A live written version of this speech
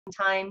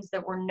times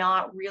that we're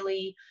not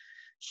really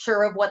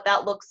sure of what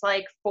that looks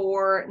like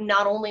for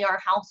not only our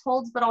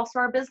households, but also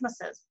our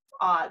businesses.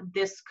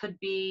 This could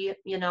be,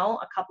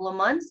 a couple of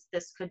months.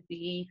 This could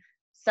be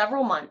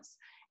several months.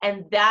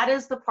 And that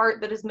is the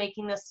part that is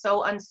making this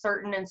so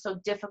uncertain and so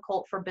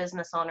difficult for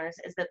business owners,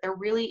 is that there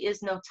really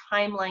is no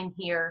timeline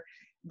here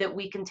that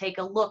we can take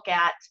a look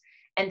at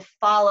and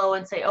follow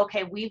and say,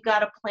 okay, we've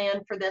got a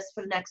plan for this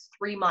for the next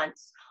 3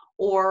 months,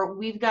 or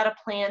we've got a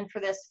plan for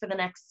this for the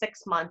next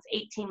 6 months,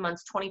 18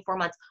 months, 24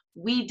 months.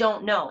 We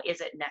don't know.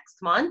 Is it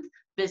next month?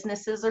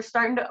 Businesses are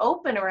starting to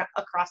open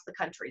across the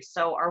country.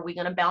 So are we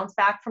going to bounce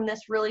back from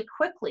this really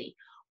quickly?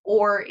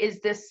 Or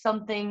is this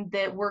something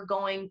that we're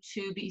going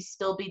to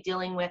still be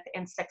dealing with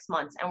in 6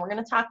 months? And we're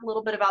going to talk a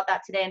little bit about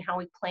that today and how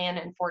we plan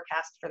and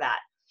forecast for that.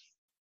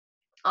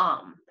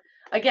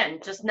 Again,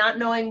 just not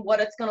knowing what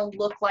it's going to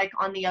look like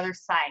on the other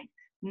side.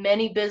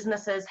 Many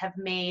businesses have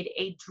made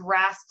a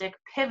drastic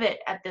pivot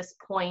at this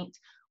point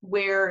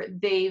where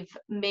they've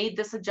made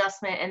this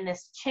adjustment and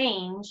this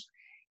change,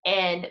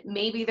 and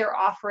maybe they're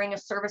offering a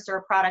service or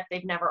a product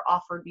they've never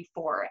offered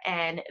before,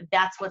 and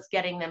that's what's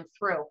getting them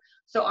through.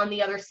 So on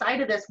the other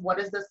side of this, what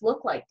does this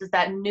look like? Does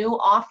that new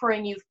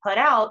offering you've put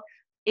out,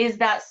 is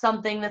that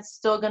something that's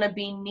still going to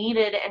be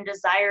needed and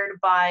desired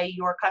by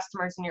your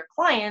customers and your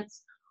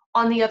clients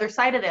on the other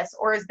side of this?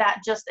 Or is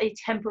that just a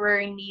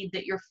temporary need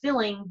that you're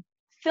filling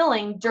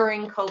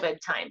during COVID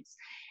times?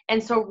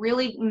 And so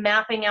really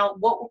mapping out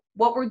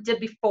what we did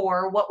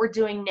before, what we're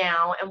doing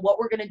now, and what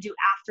we're going to do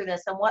after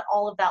this, and what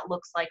all of that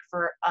looks like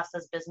for us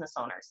as business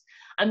owners.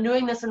 I'm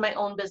doing this in my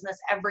own business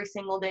every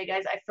single day,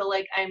 guys. I feel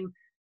like I'm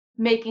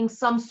making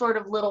some sort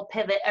of little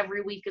pivot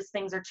every week as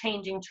things are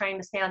changing, trying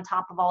to stay on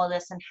top of all of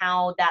this and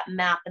how that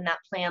map and that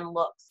plan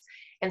looks.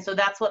 And so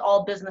that's what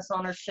all business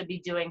owners should be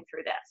doing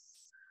through this.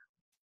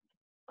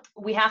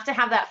 We have to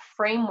have that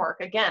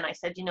framework. Again, I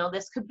said,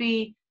 this could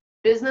be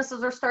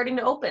businesses are starting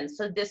to open.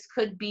 So this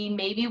could be,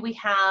 maybe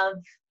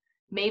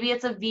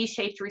it's a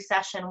V-shaped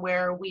recession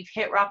where we've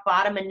hit rock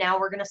bottom and now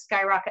we're going to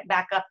skyrocket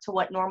back up to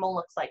what normal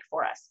looks like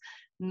for us.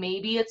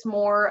 Maybe it's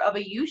more of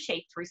a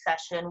U-shaped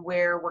recession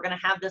where we're going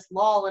to have this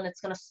lull and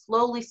it's going to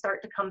slowly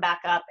start to come back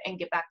up and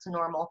get back to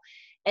normal.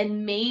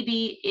 And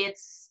maybe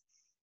it's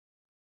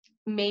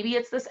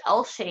this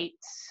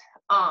L-shaped,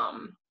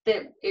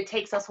 that it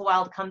takes us a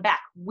while to come back.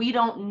 We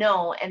don't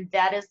know, and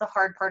that is the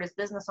hard part as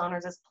business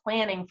owners, is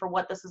planning for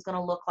what this is going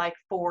to look like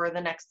for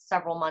the next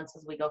several months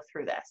as we go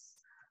through this.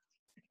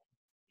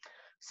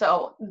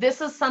 So this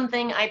is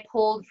something I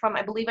pulled from,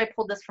 I believe I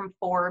pulled this from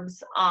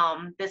Forbes.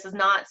 This is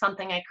not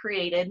something I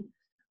created,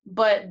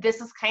 but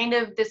this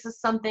is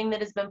something that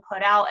has been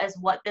put out as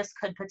what this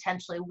could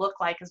potentially look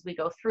like as we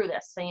go through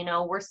this.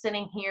 So, we're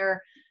sitting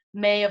here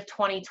May of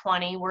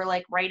 2020, we're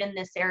like right in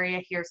this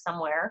area here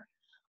somewhere.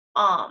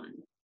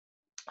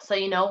 So,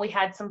 we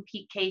had some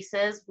peak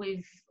cases.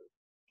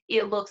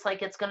 It looks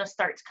like it's going to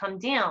start to come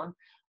down.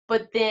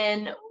 But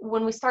then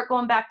when we start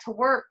going back to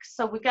work,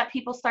 so we've got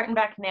people starting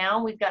back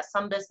now. We've got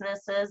some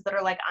businesses that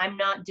are like, I'm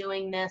not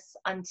doing this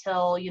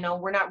until,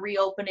 we're not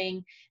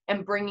reopening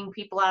and bringing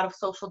people out of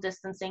social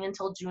distancing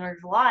until June or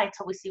July,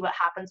 till we see what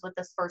happens with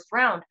this first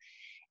round.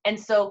 And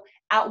so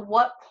at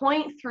what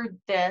point through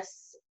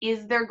this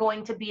is there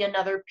going to be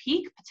another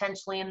peak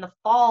potentially in the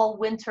fall,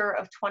 winter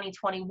of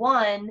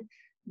 2021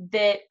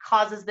 that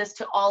causes this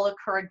to all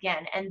occur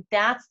again? And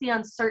that's the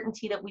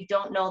uncertainty that we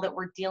don't know that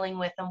we're dealing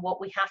with, and what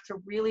we have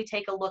to really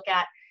take a look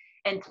at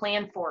and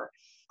plan for.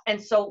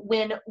 And so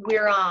when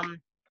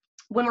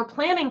we're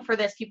planning for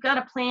this, you've got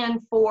to plan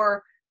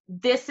for,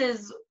 this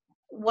is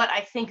what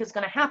I think is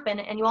going to happen,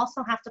 and you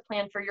also have to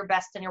plan for your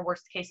best and your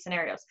worst case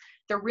scenarios.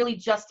 There really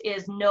just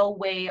is no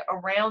way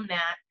around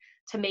that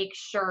to make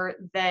sure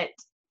that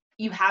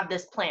you have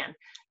this plan.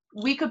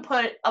 We could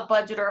put a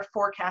budget or a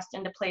forecast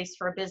into place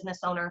for a business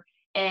owner,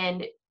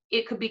 and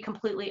it could be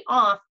completely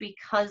off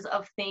because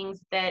of things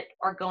that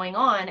are going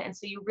on. And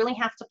so you really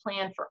have to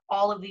plan for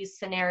all of these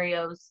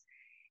scenarios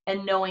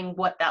and knowing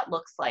what that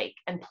looks like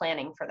and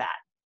planning for that.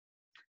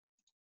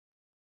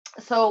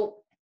 So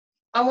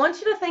I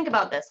want you to think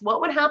about this. What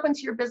would happen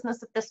to your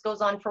business if this goes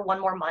on for one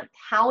more month?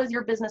 How is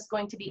your business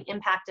going to be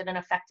impacted and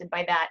affected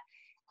by that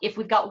if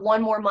we've got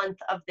one more month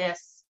of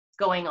this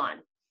going on?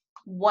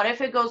 What if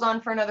it goes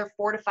on for another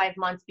 4 to 5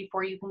 months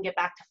before you can get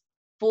back to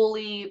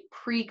fully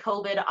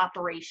pre-COVID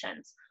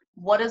operations?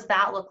 What does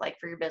that look like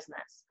for your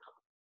business?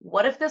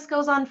 What if this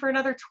goes on for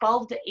another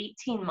 12 to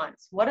 18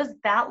 months? What does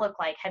that look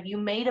like? Have you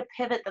made a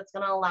pivot that's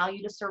going to allow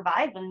you to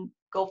survive and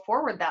go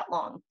forward that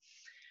long?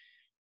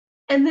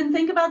 And then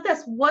think about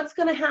this. What's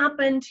going to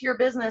happen to your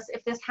business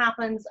if this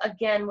happens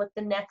again with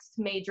the next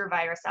major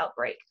virus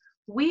outbreak?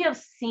 We have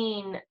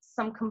seen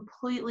some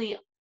completely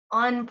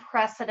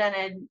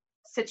unprecedented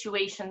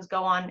situations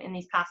go on in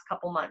these past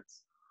couple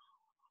months.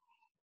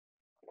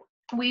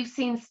 We've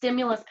seen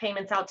stimulus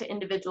payments out to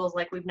individuals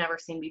like we've never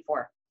seen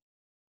before.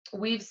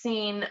 We've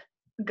seen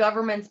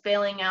governments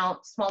bailing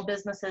out small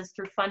businesses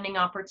through funding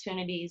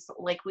opportunities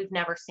like we've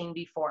never seen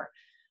before.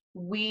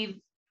 We've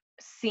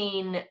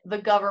seen the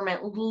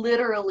government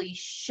literally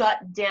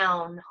shut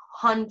down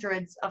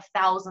hundreds of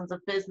thousands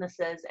of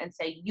businesses and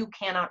say, you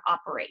cannot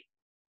operate.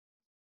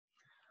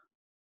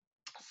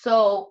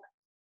 So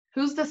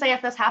who's to say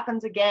if this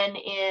happens again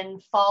in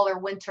fall or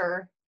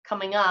winter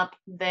coming up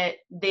that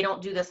they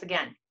don't do this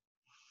again?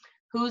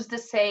 Who's to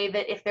say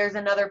that if there's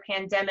another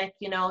pandemic,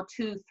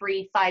 2,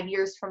 3, 5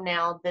 years from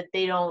now, that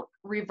they don't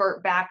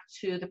revert back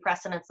to the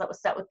precedents that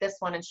was set with this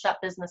one and shut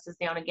businesses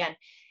down again?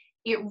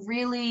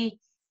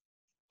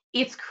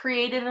 It's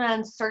created an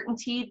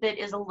uncertainty that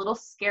is a little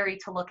scary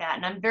to look at.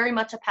 And I'm very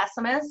much a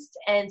pessimist,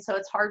 and so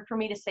it's hard for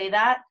me to say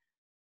that.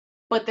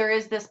 But there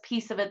is this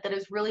piece of it that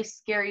is really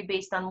scary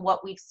based on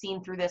what we've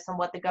seen through this and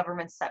what the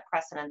government set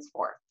precedents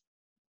for.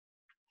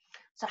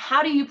 So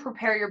how do you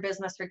prepare your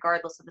business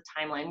regardless of the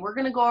timeline? We're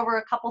going to go over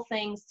a couple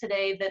things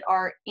today that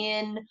are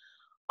in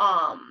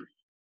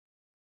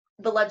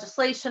the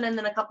legislation, and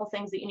then a couple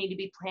things that you need to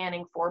be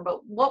planning for.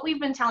 But what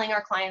we've been telling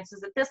our clients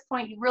is at this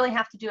point, you really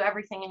have to do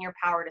everything in your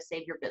power to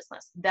save your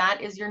business.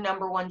 That is your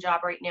number one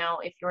job right now.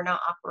 If you're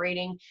not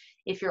operating,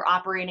 if you're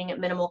operating at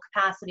minimal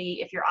capacity,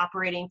 if you're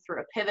operating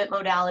through a pivot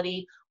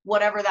modality,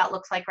 whatever that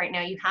looks like right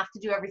now, you have to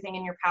do everything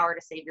in your power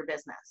to save your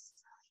business.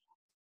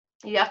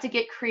 You have to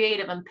get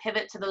creative and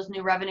pivot to those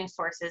new revenue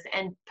sources,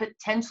 and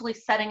potentially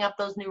setting up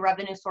those new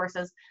revenue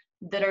sources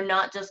that are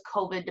not just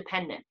COVID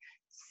dependent.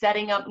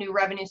 Setting up new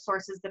revenue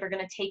sources that are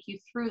going to take you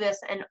through this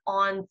and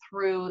on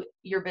through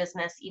your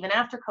business even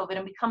after COVID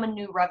and become a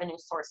new revenue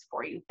source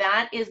for you.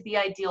 That is the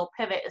ideal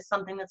pivot, is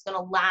something that's going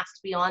to last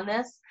beyond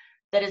this,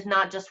 that is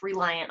not just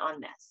reliant on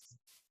this.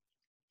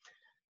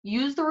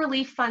 Use the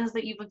relief funds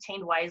that you've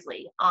obtained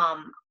wisely.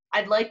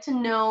 I'd like to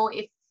know,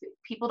 if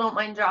people don't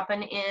mind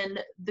dropping in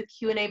the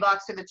Q&A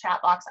box or the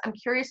chat box, I'm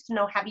curious to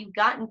know, have you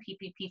gotten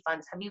PPP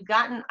funds? Have you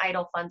gotten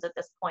EIDL funds at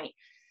this point?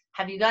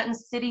 Have you gotten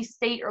city,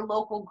 state, or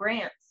local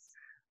grants?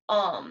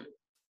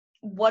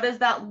 What does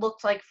that look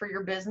like for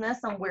your business,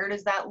 and where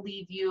does that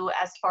leave you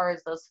as far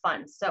as those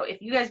funds? So if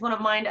you guys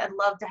wouldn't mind, I'd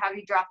love to have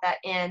you drop that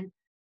in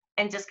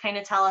and just kind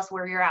of tell us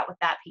where you're at with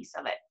that piece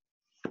of it.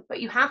 But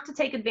you have to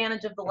take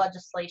advantage of the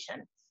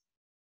legislation.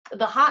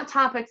 The hot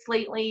topics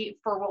lately,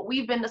 for what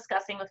we've been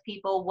discussing with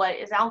people, what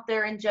is out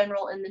there in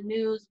general in the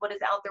news, what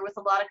is out there with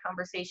a lot of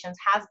conversations,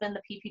 has been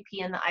the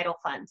PPP and the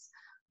EIDL funds.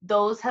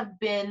 Those have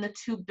been the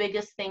two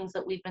biggest things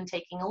that we've been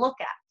taking a look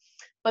at.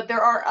 But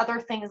there are other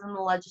things in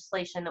the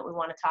legislation that we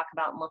want to talk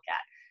about and look at.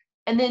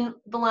 And then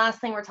the last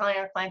thing we're telling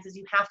our clients is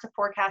you have to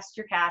forecast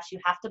your cash. You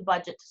have to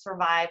budget to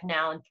survive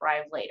now and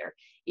thrive later.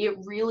 It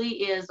really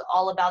is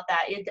all about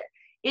that.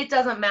 It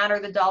doesn't matter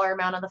the dollar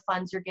amount of the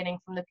funds you're getting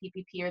from the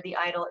PPP or the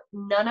EIDL.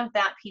 None of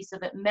that piece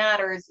of it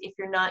matters if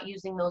you're not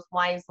using those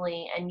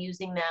wisely and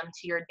using them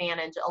to your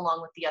advantage along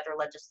with the other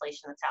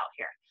legislation that's out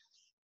here.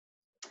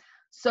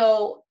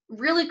 So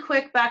really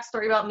quick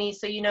backstory about me,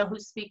 so you know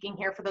who's speaking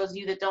here for those of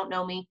you that don't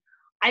know me.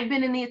 I've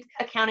been in the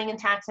accounting and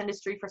tax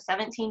industry for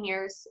 17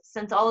 years.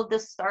 Since all of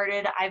this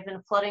started, I've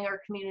been flooding our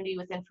community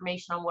with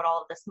information on what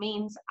all of this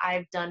means.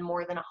 I've done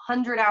more than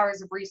 100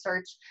 hours of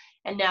research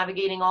and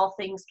navigating all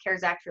things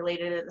CARES Act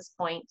related at this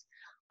point.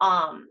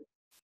 And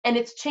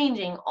it's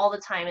changing all the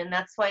time. And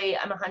that's why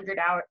I'm 100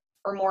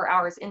 or more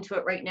hours into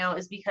it right now,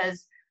 is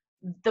because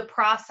the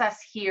process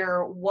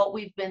here, what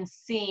we've been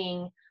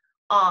seeing,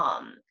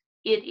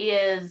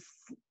 it's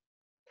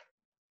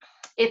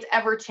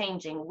ever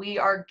changing. We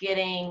are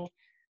getting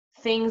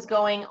things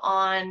going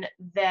on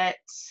that,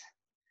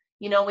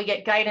 we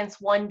get guidance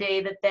one day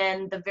that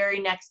then the very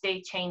next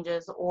day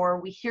changes, or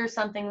we hear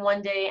something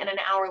one day and an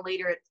hour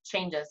later it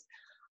changes.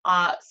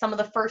 Some of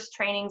the first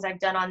trainings I've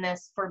done on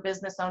this for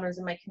business owners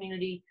in my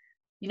community,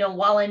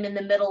 while I'm in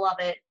the middle of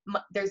it,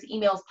 there's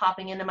emails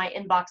popping into my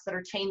inbox that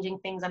are changing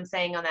things I'm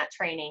saying on that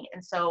training.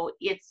 And so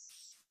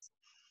it's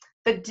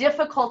the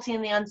difficulty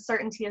and the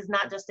uncertainty is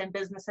not just in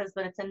businesses,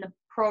 but it's in the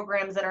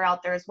programs that are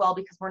out there as well,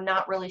 because we're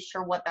not really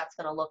sure what that's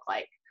going to look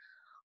like.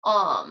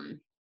 All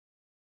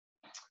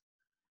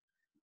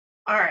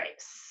right,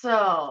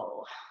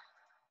 so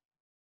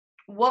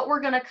what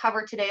we're going to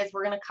cover today is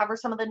we're going to cover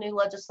some of the new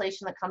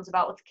legislation that comes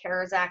about with the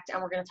CARES Act,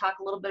 and we're going to talk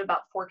a little bit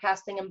about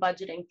forecasting and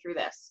budgeting through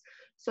this.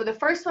 So the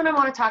first one I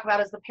want to talk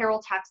about is the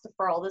payroll tax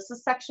deferral. This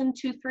is section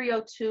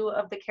 2302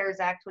 of the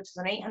CARES Act, which is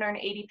an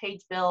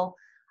 880-page bill.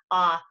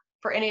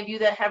 For any of you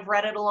that have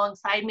read it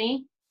alongside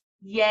me,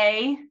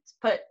 yay, it's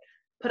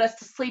put us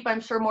to sleep,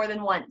 I'm sure, more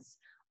than once.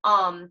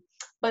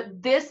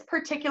 But this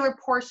particular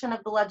portion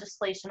of the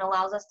legislation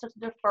allows us to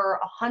defer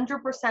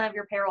 100% of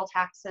your payroll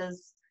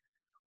taxes.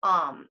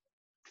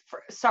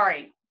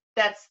 Sorry,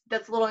 that's a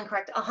little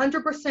incorrect.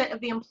 100% of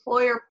the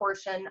employer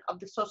portion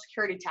of the Social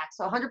Security tax.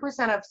 So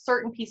 100% of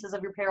certain pieces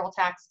of your payroll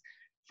tax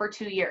for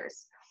 2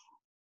 years.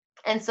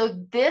 And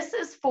so this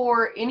is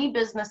for any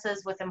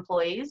businesses with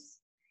employees.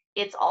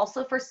 It's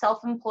also for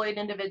self-employed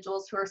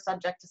individuals who are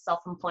subject to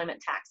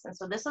self-employment tax. And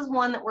so this is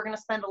one that we're going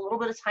to spend a little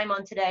bit of time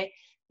on today,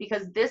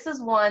 because this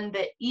is one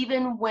that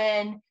even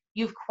when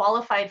you've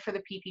qualified for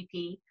the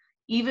PPP,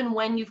 even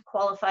when you've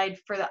qualified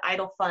for the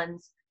EIDL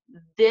funds,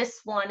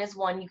 this one is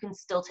one you can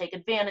still take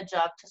advantage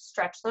of to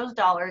stretch those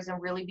dollars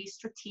and really be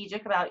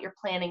strategic about your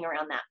planning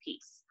around that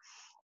piece.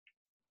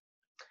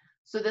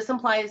 So this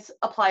applies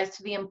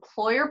to the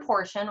employer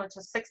portion, which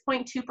is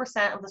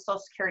 6.2% of the Social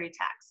Security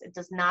tax. It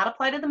does not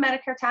apply to the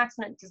Medicare tax,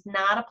 and it does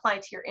not apply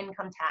to your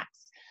income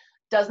tax.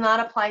 Does not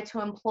apply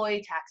to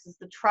employee taxes.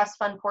 The trust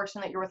fund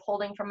portion that you're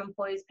withholding from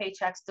employees'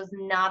 paychecks does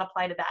not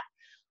apply to that.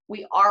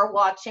 We are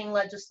watching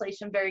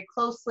legislation very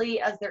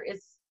closely, as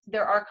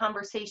there are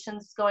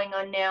conversations going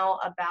on now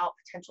about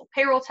potential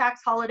payroll tax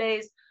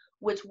holidays,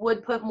 which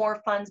would put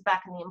more funds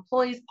back in the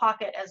employee's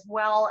pocket, as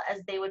well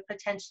as they would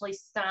potentially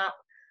stop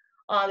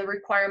the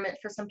requirement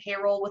for some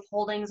payroll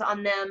withholdings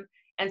on them.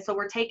 And so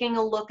we're taking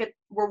a look at,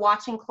 we're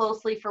watching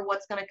closely for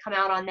what's going to come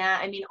out on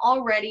that. I mean,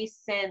 already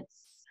since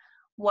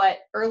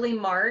early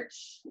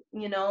March,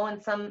 you know, in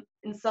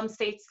some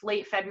states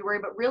late February,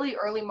 but really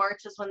early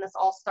March is when this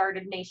all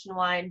started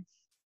nationwide.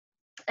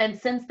 And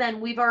since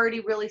then, we've already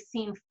really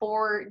seen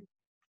four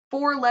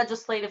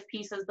legislative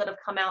pieces that have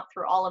come out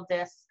through all of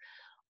this.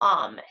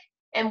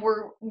 And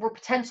we're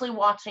potentially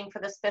watching for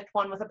this fifth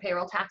one with a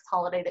payroll tax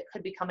holiday that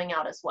could be coming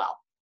out as well.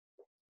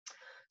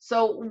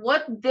 So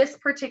what this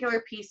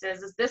particular piece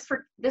is this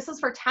is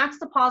for tax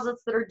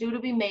deposits that are due to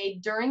be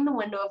made during the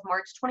window of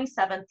March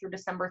 27th through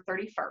December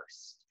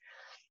 31st.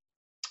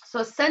 So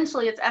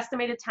essentially, it's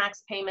estimated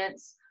tax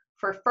payments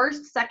for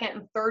first, second,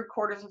 and third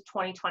quarters of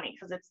 2020,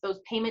 because it's those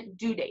payment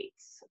due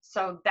dates.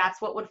 So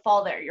that's what would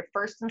fall there. Your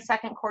first and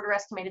second quarter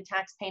estimated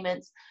tax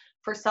payments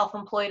for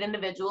self-employed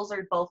individuals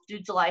are both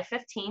due July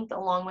 15th,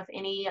 along with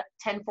any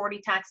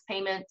 1040 tax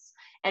payments.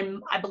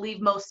 And I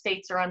believe most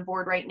states are on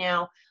board right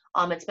now.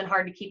 It's been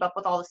hard to keep up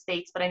with all the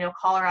states, but I know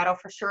Colorado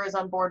for sure is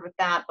on board with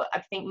that. But I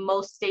think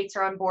most states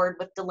are on board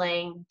with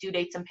delaying due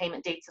dates and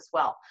payment dates as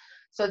well.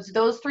 So it's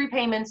those three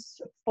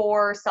payments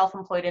for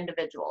self-employed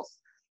individuals.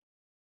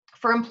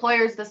 For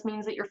employers, this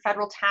means that your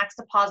federal tax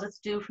deposits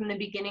due from the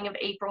beginning of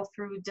April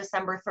through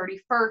December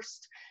 31st,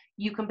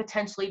 you can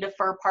potentially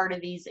defer part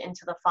of these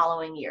into the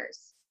following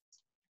years.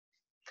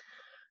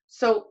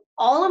 So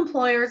all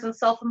employers and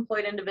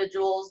self-employed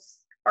individuals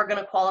are going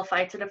to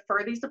qualify to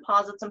defer these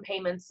deposits and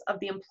payments of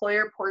the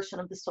employer portion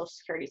of the Social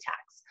Security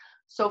tax.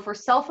 So for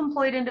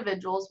self-employed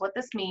individuals, what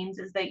this means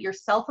is that your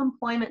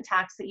self-employment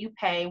tax that you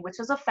pay, which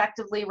is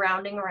effectively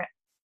rounding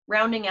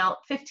out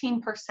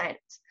 15%,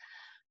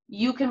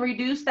 you can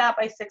reduce that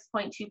by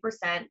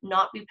 6.2%,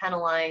 not be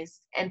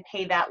penalized, and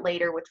pay that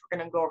later, which we're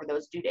going to go over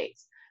those due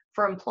dates.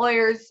 For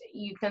employers,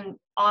 you can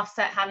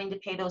offset having to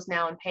pay those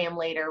now and pay them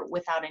later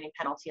without any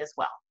penalty as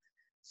well.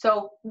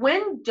 So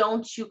when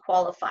don't you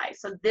qualify?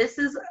 So this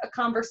is a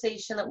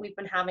conversation that we've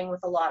been having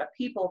with a lot of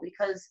people,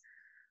 because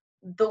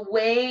the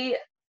way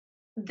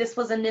this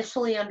was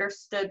initially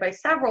understood by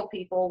several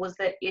people was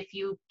that if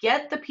you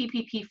get the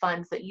PPP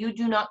funds, that you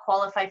do not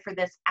qualify for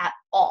this at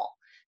all.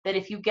 That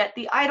if you get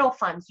the EIDL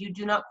funds, you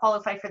do not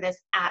qualify for this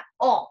at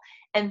all.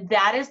 And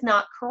that is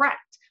not correct.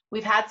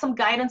 We've had some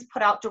guidance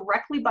put out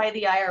directly by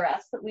the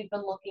IRS that we've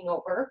been looking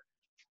over.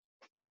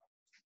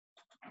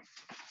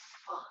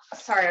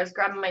 Sorry, I was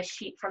grabbing my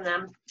sheet from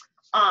them.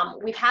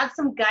 We've had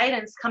some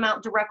guidance come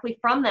out directly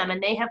from them,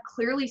 and they have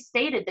clearly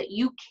stated that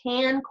you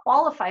can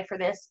qualify for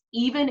this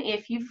even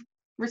if you've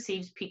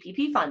received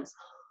PPP funds.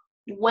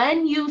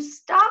 When you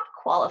stop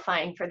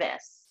qualifying for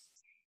this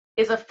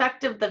is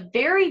effective the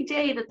very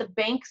day that the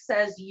bank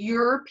says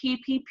your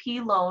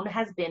PPP loan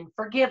has been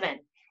forgiven.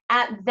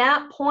 At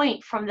that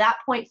point, from that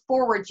point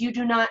forward, you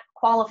do not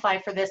qualify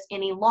for this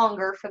any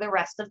longer for the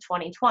rest of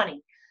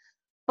 2020.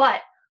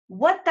 But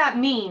what that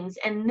means,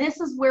 and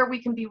this is where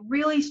we can be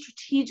really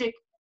strategic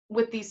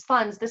with these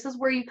funds, this is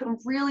where you can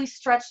really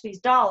stretch these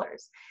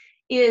dollars,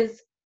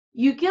 is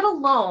you get a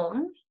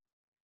loan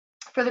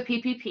for the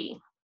PPP,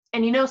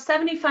 and you know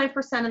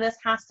 75% of this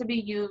has to be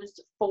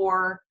used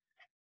for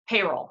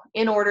payroll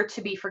in order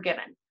to be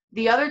forgiven.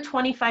 The other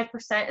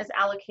 25% is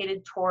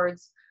allocated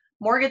towards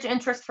mortgage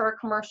interest for a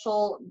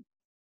commercial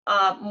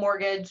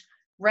mortgage,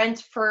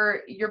 rent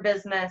for your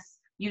business,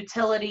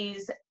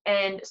 utilities,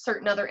 and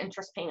certain other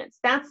interest payments.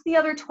 That's the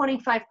other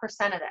 25%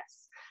 of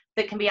this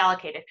that can be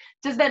allocated.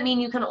 Does that mean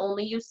you can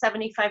only use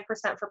 75%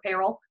 for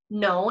payroll?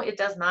 No, it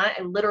does not.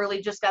 I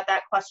literally just got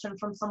that question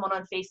from someone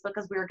on Facebook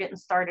as we were getting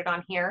started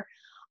on here.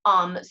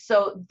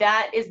 So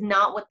that is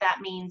not what that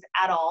means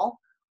at all.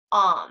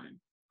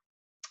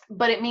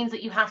 But it means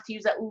that you have to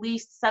use at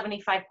least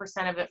 75%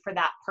 of it for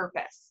that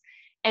purpose.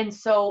 And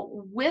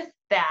so with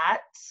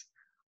that,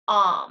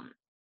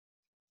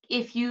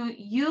 if you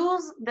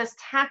use this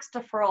tax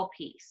deferral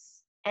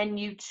piece and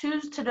you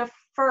choose to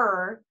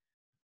defer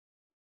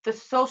the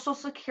Social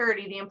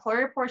Security, the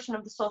employer portion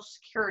of the Social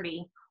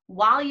Security,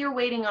 while you're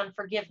waiting on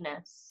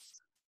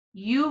forgiveness,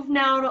 you've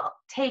now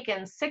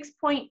taken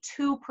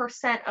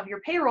 6.2% of your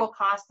payroll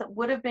costs that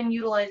would have been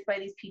utilized by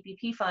these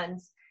PPP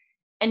funds,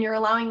 and you're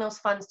allowing those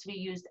funds to be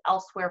used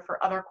elsewhere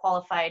for other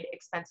qualified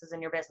expenses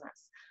in your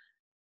business.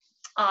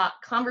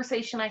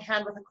 Conversation I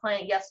had with a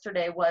client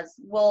yesterday was,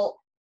 well,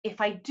 if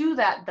I do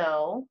that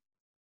though,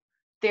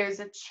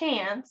 there's a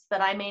chance that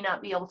I may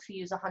not be able to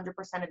use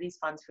 100% of these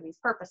funds for these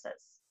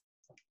purposes.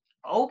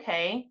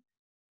 Okay,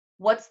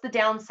 what's the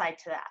downside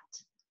to that?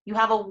 You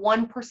have a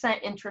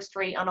 1% interest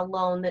rate on a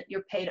loan that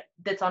you're paid,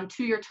 that's on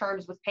 2-year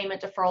terms with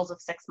payment deferrals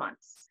of 6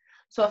 months.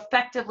 So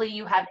effectively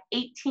you have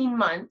 18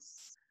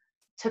 months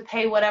to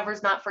pay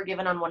whatever's not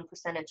forgiven on 1%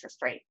 interest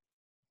rate.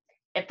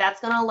 If that's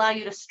going to allow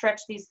you to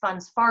stretch these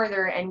funds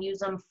farther and use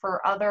them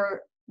for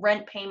other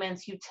rent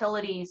payments,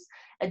 utilities,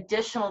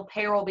 additional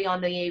payroll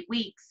beyond the 8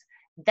 weeks,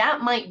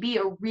 that might be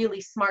a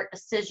really smart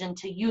decision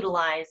to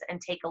utilize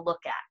and take a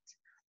look at.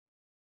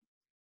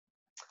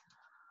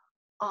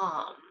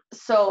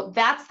 So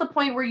that's the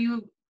point where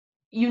you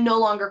no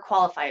longer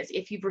qualify.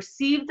 If you've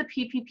received the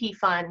PPP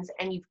funds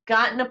and you've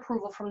gotten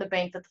approval from the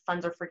bank that the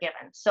funds are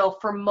forgiven. So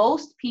for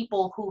most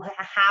people who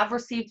have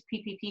received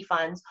PPP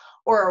funds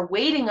or are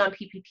waiting on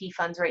PPP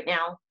funds right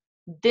now,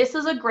 this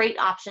is a great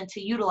option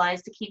to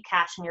utilize to keep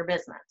cash in your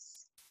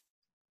business.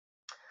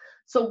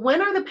 So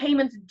when are the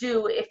payments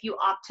due if you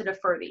opt to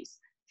defer these?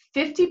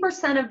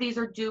 50% of these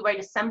are due by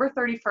December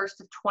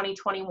 31st of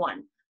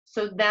 2021.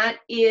 So that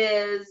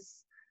is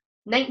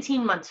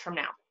 19 months from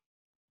now.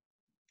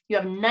 You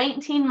have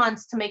 19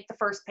 months to make the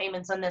first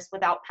payments on this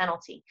without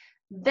penalty.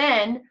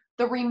 Then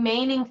the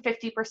remaining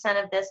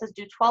 50% of this is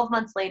due 12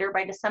 months later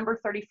by December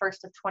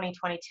 31st of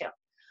 2022.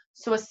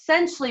 So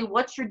essentially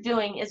what you're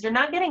doing is you're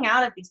not getting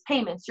out of these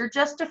payments. You're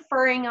just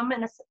deferring them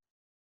and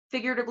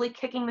figuratively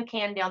kicking the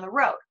can down the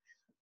road.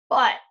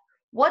 But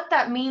what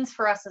that means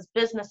for us as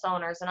business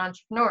owners and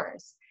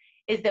entrepreneurs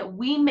is that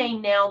we may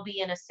now be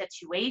in a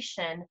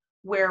situation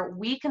where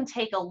we can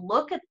take a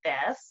look at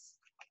this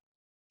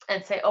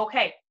and say,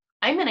 okay,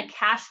 I'm in a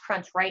cash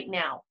crunch right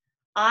now.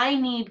 I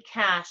need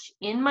cash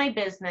in my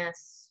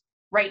business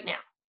right now.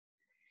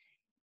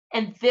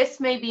 And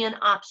this may be an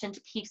option to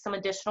keep some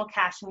additional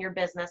cash in your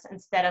business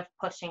instead of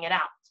pushing it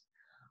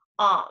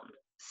out.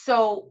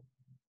 So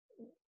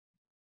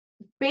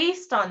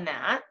based on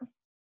that,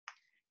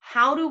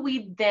 how do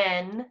we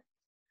then,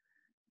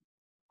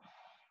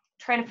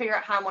 trying to figure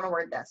out how I want to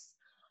word this.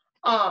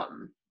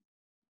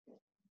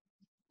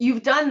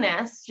 You've done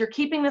this, you're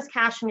keeping this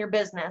cash in your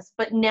business,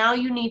 but now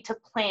you need to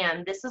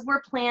plan. This is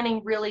where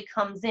planning really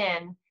comes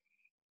in,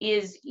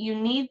 is you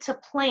need to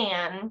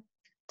plan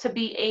to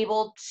be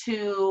able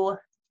to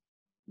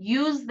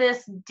use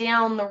this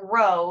down the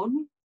road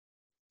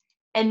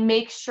and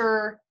make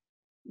sure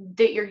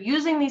that you're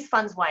using these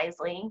funds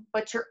wisely,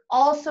 but you're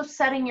also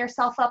setting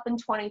yourself up in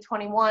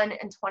 2021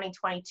 and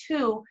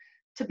 2022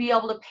 to be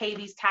able to pay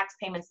these tax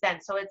payments then.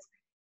 So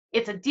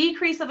it's a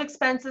decrease of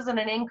expenses and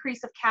an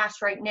increase of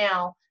cash right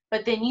now,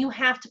 but then you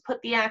have to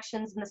put the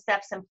actions and the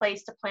steps in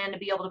place to plan to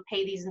be able to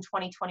pay these in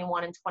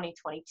 2021 and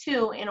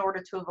 2022 in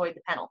order to avoid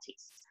the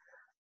penalties.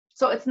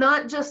 So it's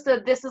not just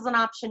a, this is an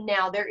option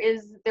now. There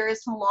is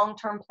some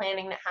long-term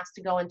planning that has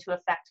to go into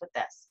effect with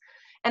this.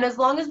 And as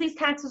long as these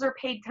taxes are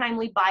paid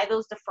timely by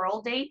those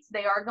deferral dates,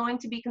 they are going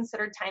to be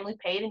considered timely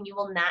paid, and you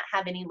will not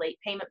have any late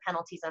payment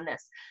penalties on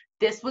this.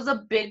 This was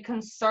a big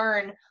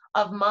concern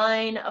of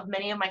mine, of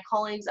many of my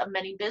colleagues, of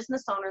many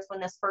business owners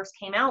when this first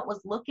came out, was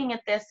looking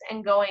at this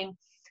and going,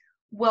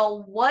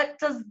 well, what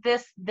does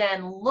this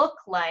then look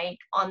like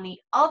on the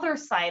other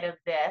side of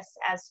this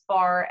as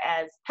far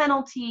as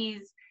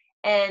penalties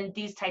and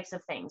these types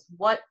of things?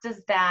 What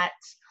does that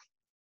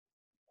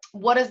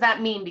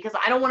mean? Because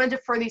I don't want to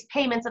defer these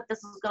payments if this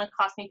is going to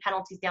cost me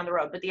penalties down the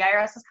road. But the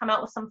IRS has come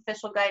out with some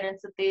official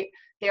guidance that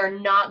they are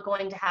not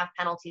going to have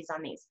penalties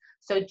on these.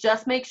 So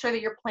just make sure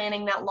that you're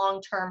planning that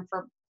long term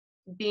for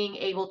being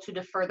able to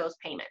defer those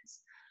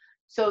payments.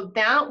 So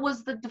that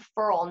was the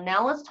deferral.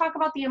 Now let's talk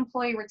about the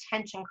employee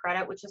retention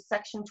credit, which is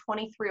section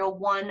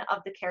 2301 of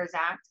the CARES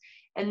Act.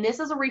 And this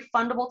is a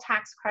refundable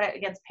tax credit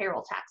against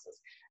payroll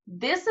taxes.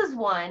 This is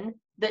one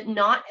that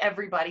not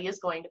everybody is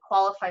going to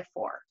qualify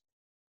for.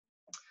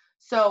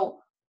 So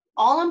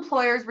all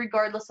employers,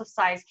 regardless of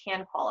size,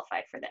 can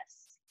qualify for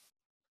this,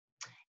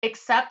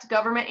 except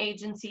government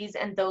agencies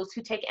and those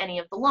who take any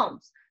of the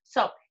loans.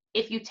 So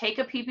if you take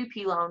a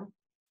PPP loan,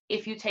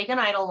 if you take an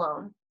EIDL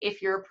loan,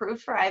 if you're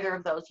approved for either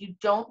of those, you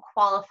don't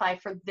qualify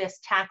for this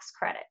tax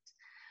credit.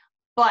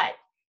 But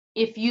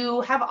if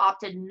you have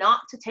opted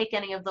not to take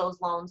any of those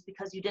loans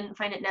because you didn't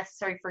find it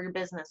necessary for your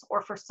business,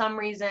 or for some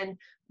reason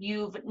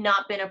you've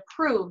not been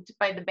approved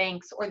by the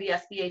banks or the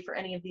SBA for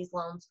any of these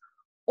loans,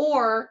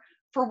 or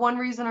for one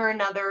reason or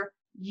another,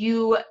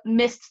 you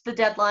missed the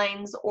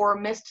deadlines or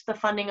missed the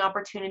funding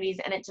opportunities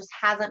and it just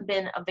hasn't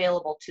been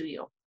available to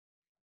you,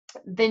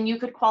 then you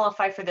could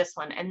qualify for this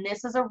one. And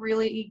this is a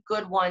really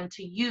good one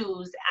to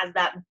use as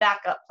that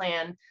backup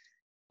plan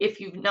if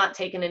you've not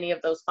taken any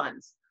of those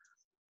funds.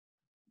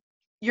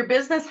 Your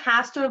business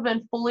has to have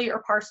been fully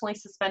or partially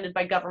suspended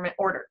by government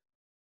order.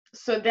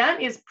 So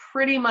that is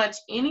pretty much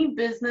any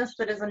business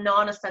that is a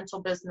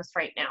non-essential business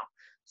right now.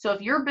 So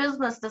if your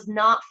business does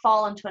not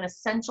fall into an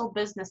essential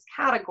business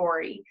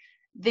category,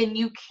 then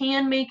you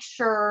can make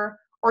sure,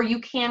 or you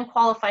can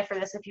qualify for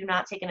this if you've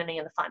not taken any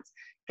of the funds.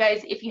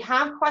 Guys, if you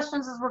have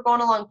questions as we're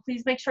going along,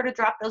 please make sure to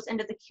drop those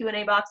into the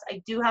Q&A box.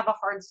 I do have a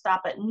hard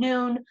stop at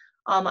noon.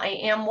 I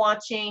am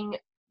watching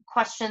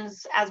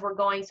questions as we're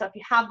going. So if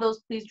you have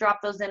those, please drop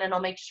those in and I'll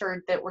make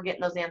sure that we're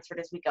getting those answered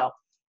as we go.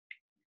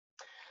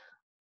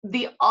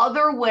 The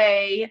other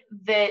way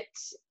that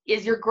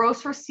is your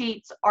gross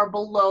receipts are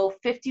below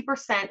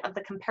 50% of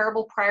the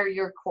comparable prior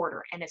year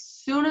quarter. And as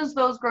soon as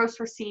those gross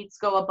receipts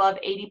go above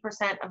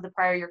 80% of the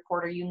prior year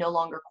quarter, you no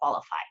longer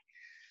qualify.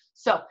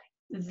 So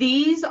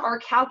these are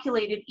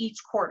calculated each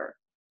quarter.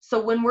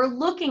 So when we're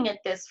looking at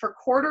this for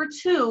quarter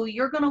 2,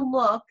 you're going to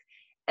look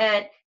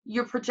at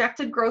your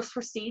projected gross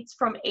receipts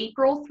from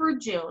April through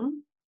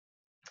June.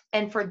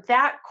 And for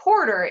that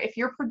quarter, if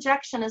your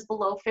projection is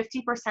below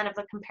 50% of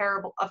the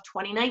comparable of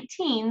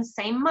 2019,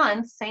 same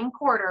month, same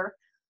quarter,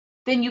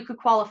 then you could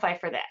qualify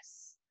for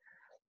this.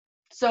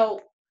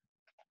 So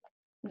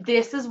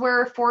this is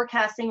where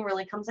forecasting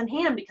really comes in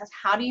hand, because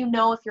how do you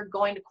know if you're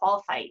going to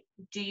qualify?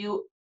 Do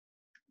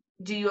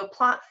you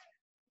apply,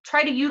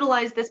 try to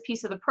utilize this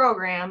piece of the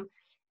program,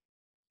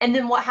 and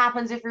then what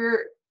happens if your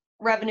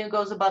revenue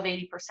goes above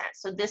 80%?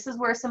 So this is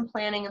where some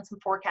planning and some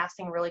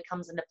forecasting really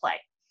comes into play.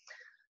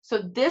 So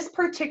this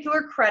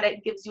particular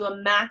credit gives you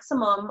a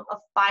maximum of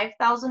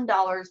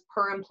 $5,000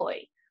 per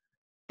employee.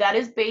 That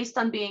is based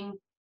on being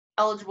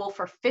eligible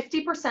for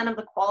 50% of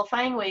the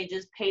qualifying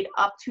wages paid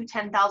up to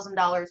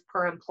 $10,000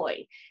 per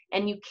employee.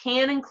 And you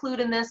can include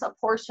in this a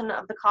portion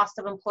of the cost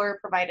of employer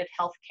provided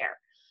health care.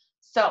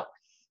 So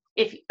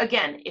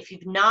if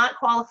you've not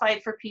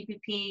qualified for PPP,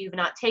 you've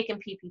not taken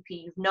PPP,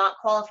 you've not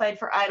qualified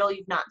for EIDL,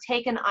 you've not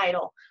taken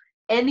EIDL,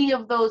 any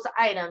of those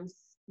items,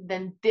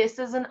 then this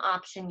is an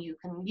option you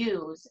can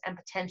use and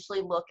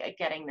potentially look at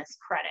getting this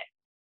credit.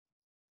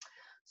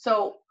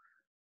 So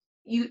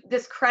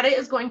this credit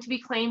is going to be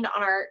claimed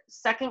on our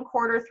second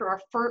quarter through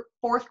our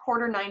fourth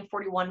quarter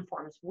 941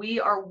 forms. We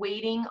are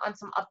waiting on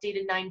some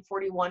updated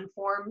 941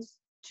 forms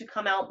to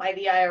come out by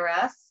the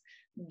IRS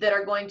that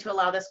are going to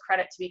allow this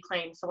credit to be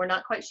claimed. So we're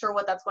not quite sure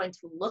what that's going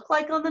to look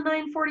like on the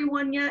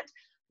 941 yet,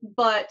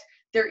 but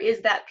there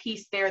is that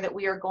piece there that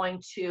we are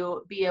going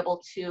to be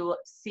able to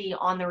see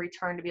on the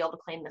return to be able to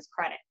claim this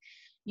credit.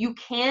 You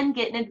can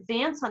get an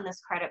advance on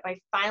this credit by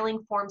filing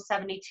Form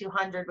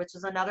 7200, which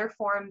is another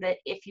form that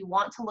if you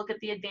want to look at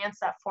the advance,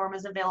 that form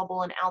is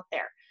available and out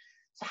there.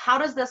 So how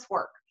does this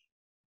work?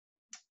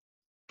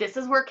 This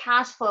is where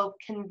cash flow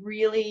can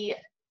really,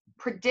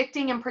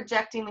 predicting and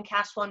projecting the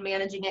cash flow and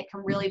managing it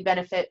can really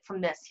benefit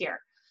from this here.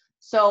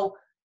 So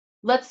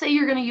let's say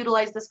you're going to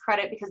utilize this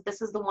credit because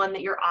this is the one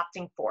that you're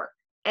opting for.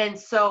 And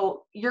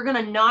so you're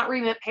going to not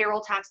remit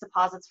payroll tax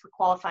deposits for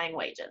qualifying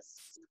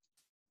wages.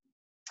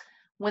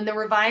 When the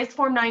revised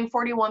Form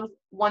 941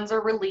 ones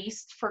are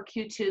released for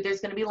Q2,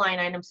 there's going to be line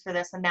items for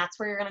this, and that's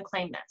where you're going to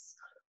claim this.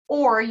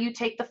 Or you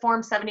take the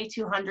Form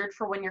 7200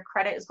 for when your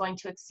credit is going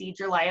to exceed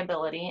your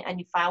liability, and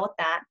you file with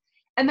that.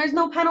 And there's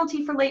no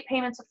penalty for late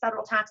payments of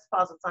federal tax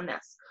deposits on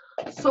this.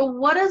 So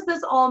what does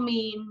this all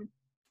mean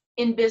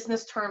in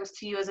business terms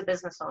to you as a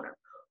business owner?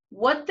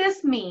 What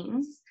this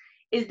means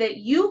is that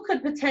you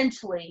could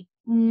potentially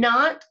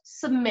not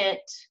submit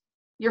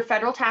your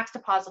federal tax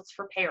deposits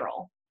for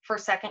payroll for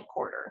second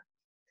quarter.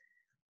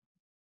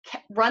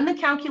 Run the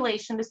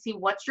calculation to see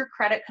what your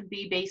credit could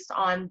be based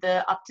on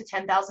the up to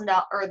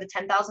 $10,000 or the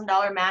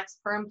 $10,000 max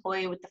per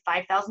employee with the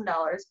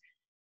 $5,000,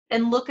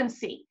 and look and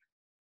see.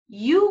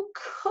 You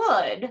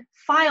could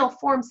file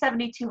Form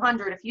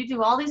 7200. If you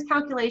do all these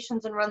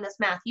calculations and run this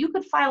math, you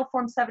could file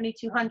Form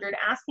 7200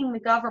 asking the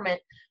government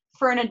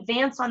for an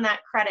advance on that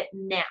credit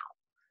now.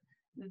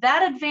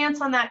 That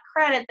advance on that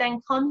credit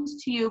then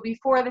comes to you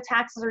before the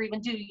taxes are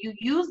even due. You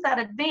use that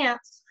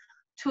advance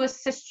to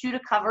assist you to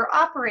cover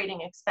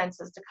operating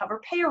expenses, to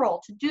cover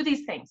payroll, to do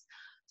these things.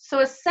 So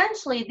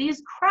essentially,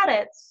 these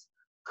credits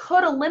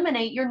could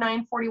eliminate your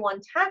 941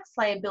 tax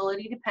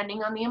liability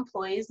depending on the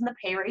employees and the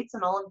pay rates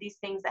and all of these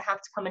things that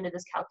have to come into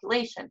this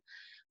calculation.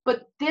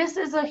 But this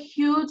is a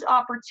huge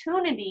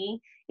opportunity.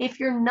 If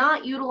you're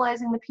not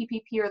utilizing the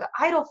PPP or the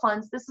EIDL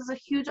funds, this is a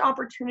huge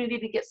opportunity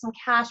to get some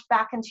cash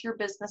back into your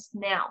business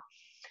now.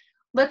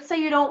 Let's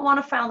say you don't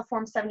want to file the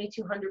Form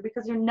 7200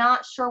 because you're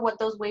not sure what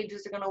those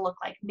wages are going to look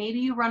like. Maybe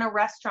you run a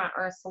restaurant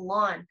or a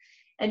salon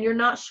and you're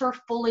not sure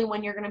fully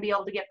when you're going to be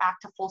able to get back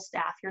to full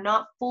staff. You're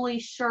not fully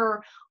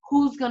sure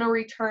who's going to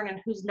return and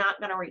who's not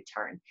going to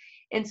return.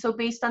 And so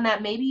based on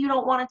that, maybe you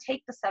don't want to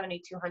take the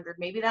 7200.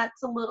 Maybe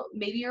that's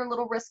maybe you're a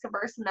little risk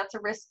averse and that's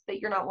a risk that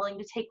you're not willing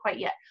to take quite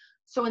yet.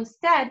 So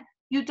instead,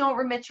 you don't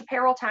remit your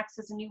payroll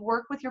taxes and you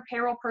work with your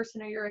payroll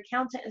person or your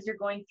accountant as you're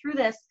going through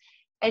this,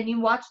 and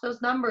you watch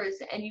those numbers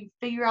and you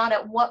figure out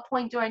at what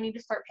point do I need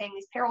to start paying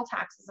these payroll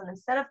taxes. And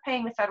instead of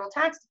paying the federal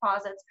tax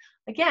deposits,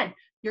 again,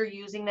 you're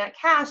using that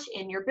cash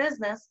in your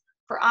business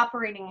for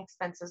operating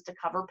expenses, to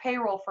cover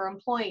payroll for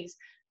employees,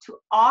 to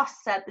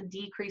offset the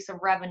decrease of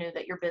revenue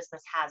that your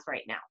business has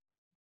right now.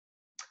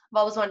 I've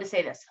always wanted to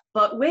say this,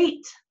 but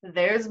wait,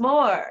 there's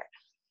more.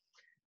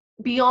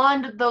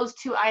 Beyond those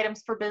two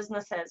items for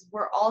businesses,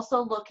 we're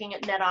also looking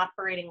at net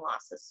operating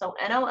losses. So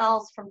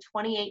NOLs from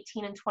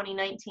 2018 and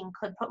 2019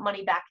 could put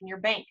money back in your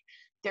bank.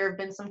 There have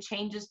been some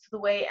changes to the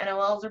way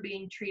NOLs are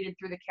being treated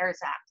through the CARES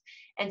Act.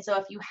 And so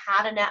if you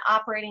had a net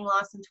operating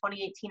loss in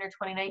 2018 or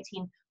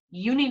 2019,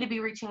 You need to be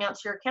reaching out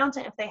to your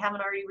accountant if they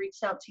haven't already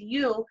reached out to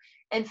you,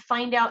 and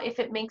find out if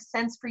it makes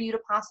sense for you to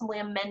possibly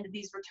amend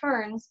these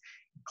returns,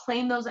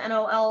 claim those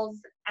NOLs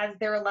as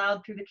they're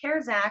allowed through the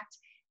CARES Act,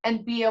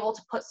 and be able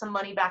to put some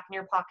money back in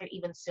your pocket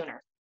even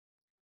sooner.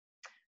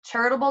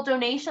 Charitable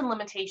donation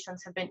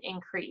limitations have been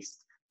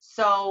increased.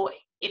 So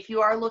if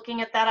you are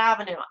looking at that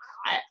avenue,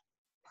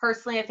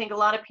 personally, I think a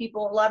lot of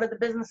people, a lot of the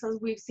businesses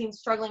we've seen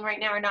struggling right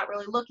now are not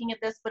really looking at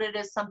this, but it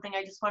is something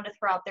I just wanted to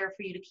throw out there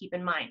for you to keep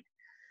in mind.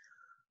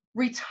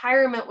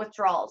 Retirement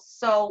withdrawals.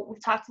 So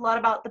we've talked a lot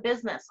about the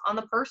business. On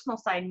the personal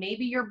side,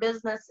 maybe your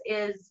business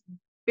is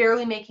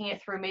barely making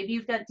it through. Maybe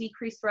you've got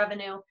decreased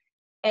revenue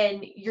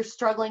and you're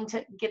struggling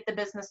to get the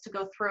business to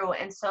go through.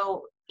 And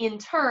so in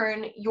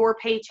turn, your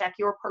paycheck,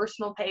 your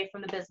personal pay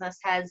from the business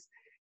has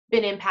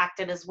been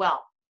impacted as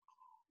well.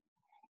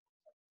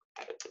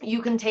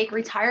 You can take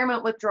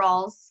retirement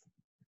withdrawals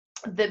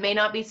that may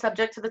not be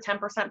subject to the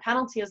 10%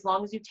 penalty as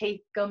long as you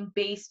take them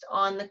based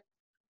on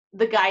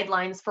the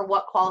guidelines for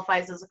what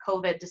qualifies as a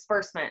COVID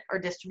disbursement or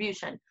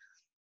distribution.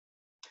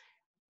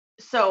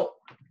 So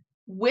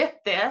with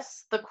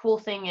this, the cool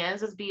thing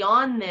is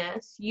beyond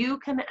this, you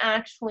can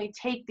actually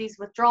take these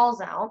withdrawals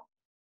out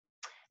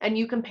and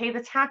you can pay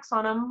the tax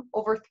on them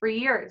over 3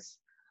 years.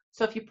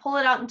 So if you pull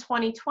it out in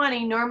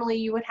 2020, normally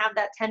you would have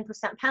that 10%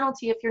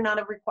 penalty if you're not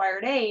of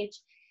required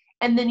age,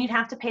 and then you'd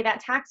have to pay that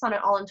tax on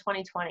it all in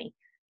 2020.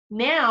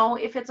 Now,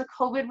 if it's a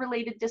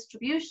COVID-related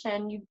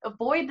distribution, you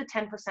avoid the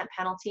 10%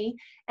 penalty,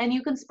 and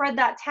you can spread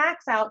that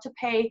tax out to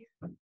pay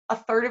a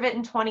third of it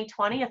in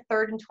 2020, a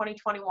third in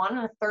 2021,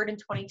 and a third in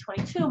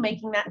 2022,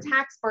 making that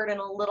tax burden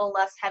a little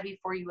less heavy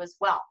for you as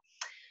well.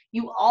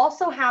 You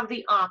also have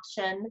the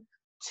option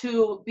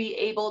to be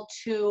able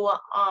to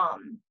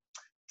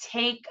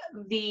take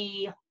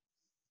the,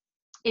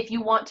 if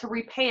you want to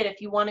repay it, if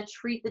you want to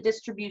treat the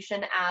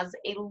distribution as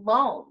a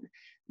loan,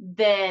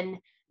 then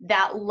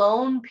that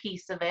loan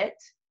piece of it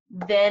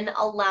then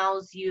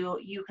allows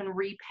you can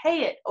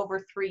repay it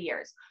over 3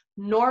 years.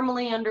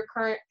 Normally under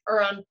current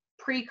or on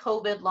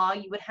pre-COVID law,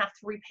 you would have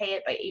to repay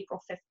it by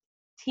April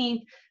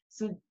 15th.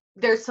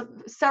 There's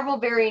several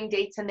varying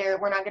dates in there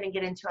that we're not going to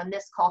get into on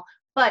this call,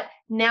 but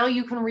now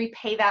you can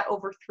repay that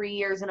over 3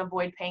 years and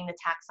avoid paying the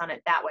tax on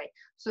it that way.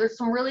 So there's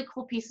some really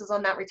cool pieces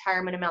on that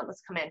retirement amount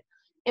that's come in.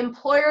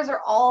 Employers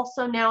are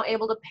also now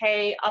able to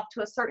pay up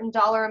to a certain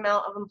dollar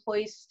amount of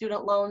employees'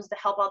 student loans to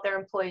help out their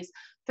employees.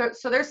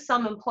 So there's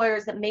some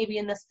employers that may be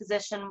in this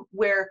position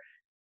where,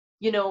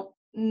 you know,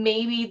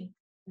 maybe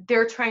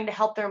they're trying to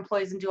help their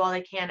employees and do all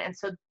they can. And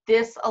so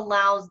this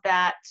allows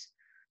that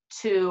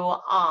to,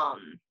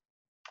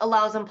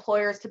 allows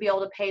employers to be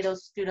able to pay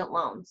those student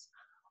loans.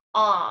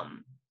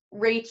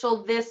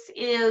 Rachel, this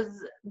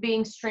is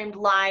being streamed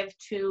live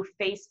to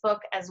Facebook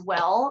as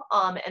well,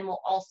 and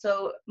will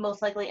also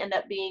most likely end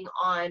up being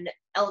on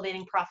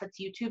Elevating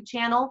Profits YouTube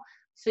channel,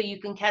 so you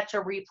can catch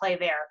a replay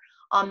there.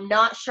 I'm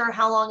not sure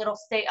how long it'll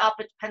stay up.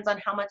 It depends on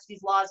how much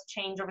these laws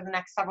change over the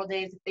next several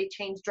days. If they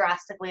change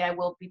drastically, I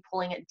will be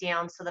pulling it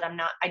down so that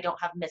I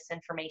don't have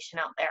misinformation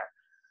out there.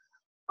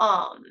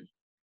 All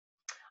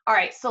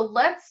right, so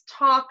let's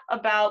talk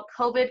about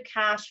COVID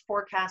cash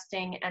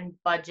forecasting and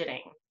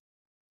budgeting.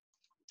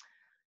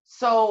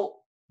 So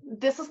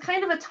this is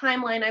kind of a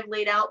timeline I've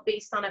laid out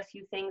based on a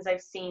few things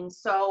I've seen.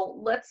 So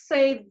let's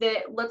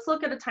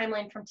look at a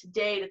timeline from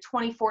today to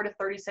 24 to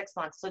 36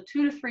 months, so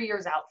 2 to 3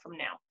 years out from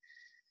now.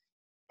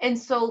 And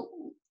so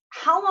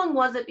how long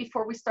was it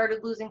before we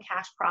started losing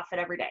cash profit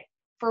every day?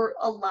 For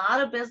a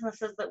lot of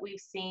businesses that we've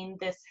seen,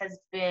 this has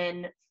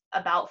been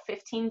about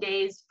 15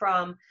 days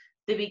from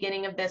the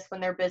beginning of this,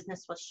 when their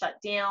business was shut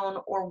down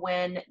or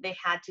when they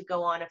had to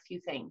go on a few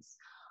things.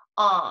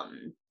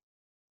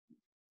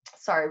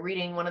 Sorry,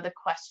 reading one of the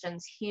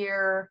questions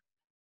here.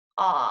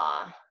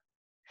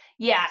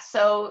 Yeah,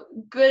 so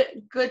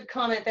good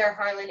comment there,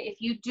 Harlan.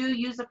 If you do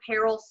use a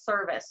payroll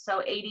service,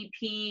 so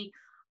ADP,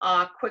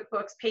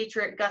 QuickBooks,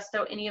 Patriot,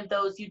 Gusto, any of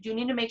those, you do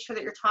need to make sure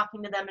that you're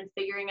talking to them and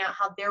figuring out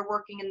how they're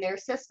working in their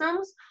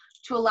systems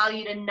to allow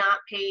you to not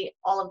pay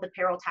all of the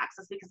payroll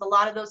taxes, because a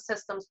lot of those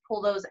systems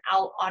pull those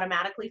out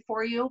automatically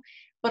for you,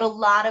 but a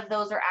lot of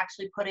those are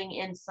actually putting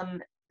in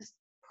some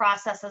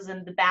processes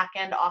in the back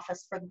end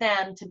office for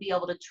them to be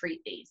able to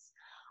treat these.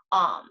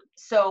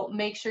 So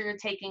make sure you're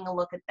taking a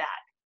look at that.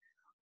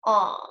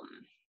 All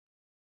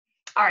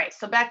right,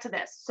 so back to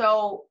this.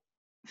 So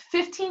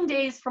 15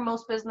 days for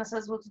most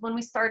businesses was when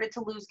we started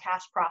to lose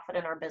cash profit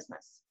in our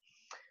business.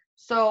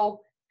 So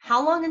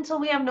how long until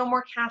we have no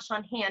more cash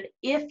on hand?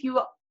 If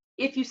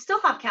you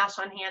still have cash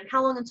on hand,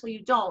 how long until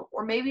you don't?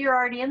 Or maybe you're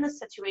already in this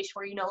situation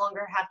where you no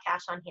longer have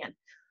cash on hand.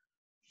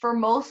 For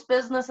most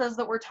businesses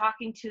that we're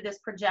talking to, this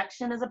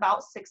projection is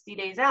about 60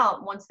 days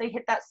out. Once they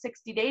hit that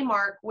 60-day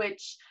mark,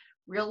 which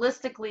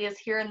realistically is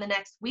here in the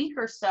next week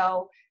or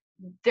so,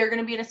 they're going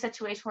to be in a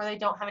situation where they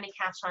don't have any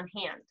cash on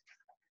hand.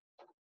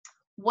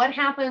 What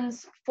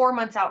happens 4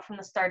 months out from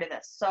the start of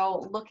this?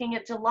 So looking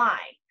at July,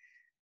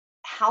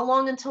 how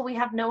long until we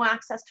have no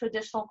access to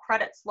additional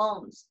credits,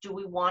 loans? Do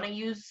we want to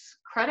use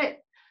credit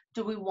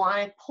Do we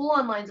want to pull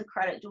on lines of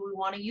credit? Do we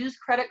want to use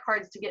credit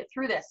cards to get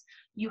through this?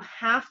 You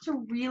have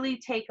to really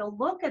take a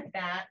look at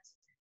that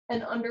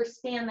and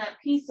understand that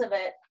piece of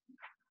it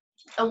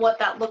and what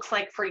that looks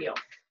like for you.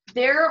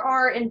 There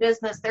are, in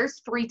business,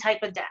 there's 3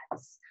 types of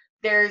debts.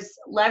 There's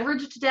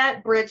leveraged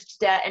debt, bridged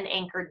debt, and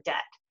anchored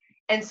debt.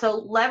 And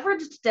so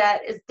leveraged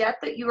debt is debt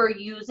that you are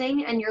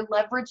using and you're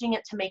leveraging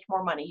it to make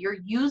more money. You're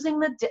using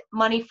the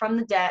money from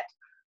the debt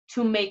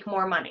to make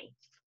more money.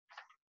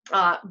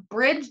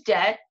 Bridge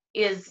debt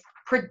is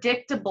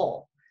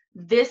predictable.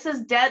 This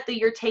is debt that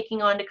you're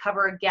taking on to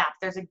cover a gap.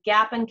 There's a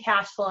gap in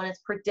cash flow and it's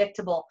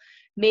predictable.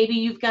 Maybe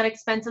you've got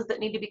expenses that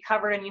need to be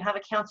covered and you have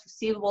accounts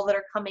receivable that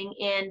are coming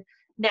in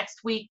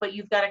next week, but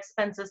you've got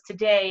expenses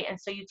today. And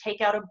so you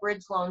take out a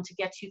bridge loan to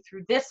get you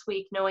through this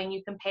week, knowing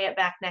you can pay it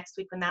back next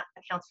week when that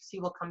accounts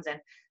receivable comes in.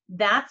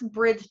 That's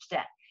bridged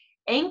debt.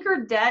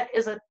 Anchored debt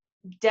is a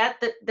debt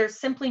that there's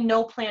simply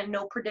no plan,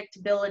 no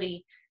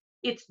predictability.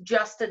 It's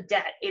just a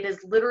debt. It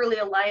is literally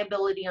a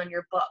liability on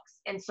your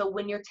books. And so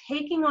when you're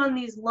taking on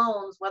these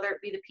loans, whether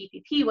it be the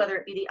PPP, whether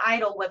it be the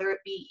EIDL, whether it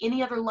be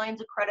any other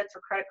lines of credits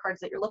or credit cards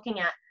that you're looking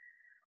at,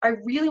 I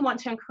really want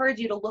to encourage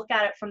you to look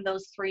at it from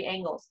those 3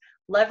 angles: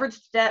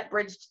 leveraged debt,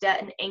 bridged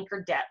debt, and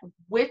anchored debt.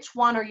 Which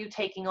one are you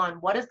taking on?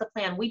 What is the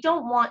plan? We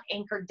don't want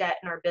anchored debt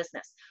in our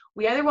business.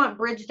 We either want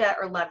bridge debt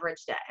or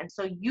leverage debt. And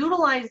so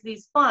utilize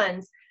these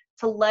funds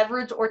to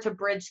leverage or to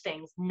bridge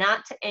things,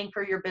 not to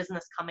anchor your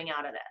business coming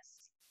out of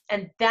this.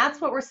 And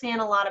that's what we're seeing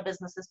a lot of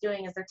businesses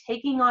doing, is they're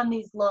taking on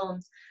these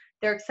loans,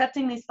 they're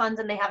accepting these funds,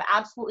 and they have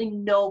absolutely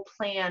no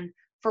plan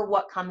for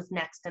what comes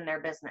next in their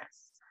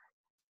business.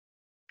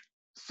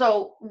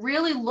 So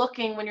really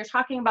looking, when you're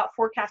talking about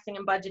forecasting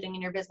and budgeting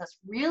in your business,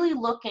 really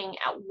looking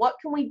at what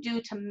can we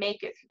do to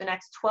make it through the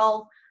next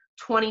 12,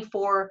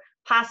 24,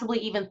 possibly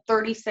even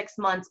 36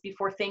 months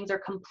before things are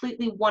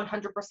completely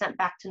 100%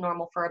 back to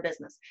normal for our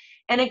business.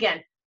 And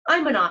again,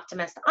 I'm an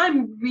optimist.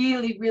 I'm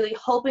really, really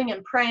hoping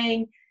and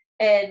praying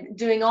and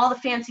doing all the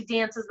fancy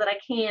dances that I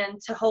can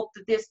to hope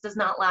that this does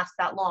not last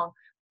that long.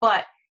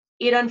 But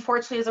it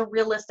unfortunately is a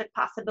realistic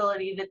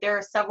possibility that there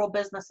are several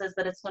businesses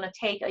that it's going to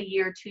take a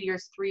year, 2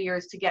 years, 3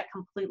 years to get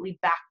completely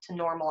back to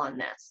normal on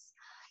this.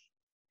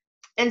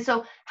 And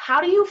so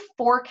how do you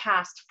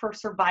forecast for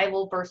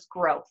survival versus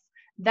growth?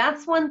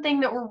 That's one thing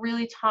that we're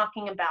really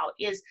talking about,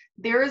 is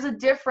there is a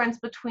difference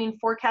between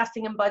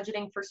forecasting and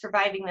budgeting for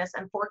surviving this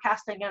and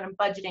forecasting and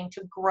budgeting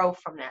to grow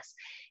from this.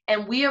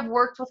 And we have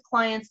worked with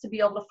clients to be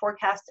able to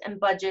forecast and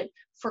budget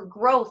for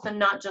growth and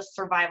not just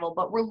survival,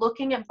 but we're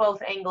looking at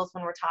both angles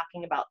when we're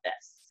talking about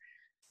this.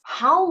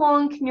 How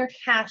long can your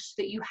cash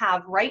that you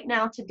have right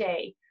now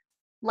today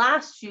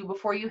last you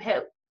before you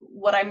hit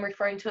what I'm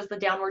referring to as the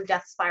downward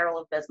death spiral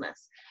of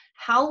business?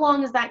 How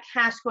long is that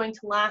cash going to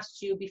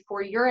last you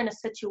before you're in a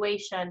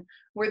situation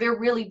where there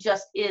really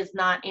just is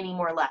not any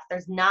more left?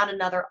 There's not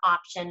another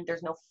option.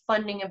 There's no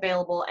funding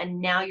available.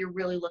 And now you're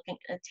really looking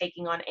at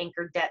taking on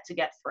anchored debt to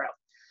get through.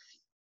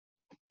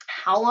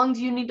 How long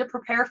do you need to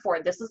prepare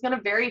for? This is going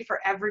to vary for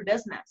every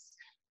business.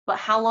 But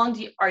how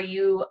long are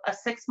you a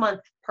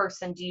 6-month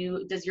person?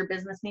 Does your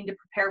business need to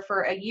prepare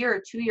for a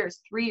year, 2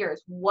 years, 3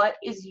 years? What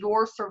is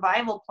your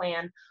survival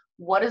plan?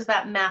 What does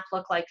that map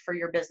look like for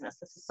your business?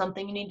 This is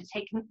something you need to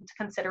take into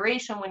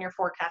consideration when you're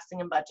forecasting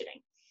and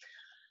budgeting.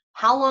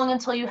 How long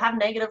until you have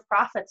negative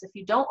profits if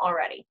you don't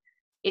already?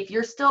 If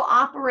you're still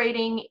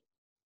operating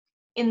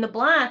in the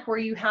black where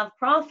you have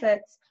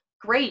profits,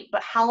 great,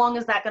 but how long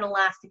is that going to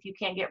last if you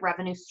can't get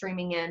revenue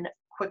streaming in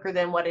quicker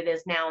than what it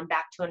is now and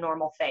back to a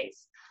normal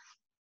phase?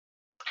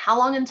 How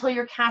long until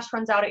your cash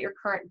runs out at your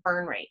current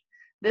burn rate?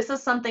 This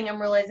is something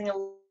I'm realizing a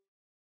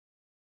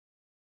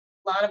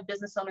lot of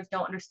business owners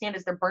don't understand,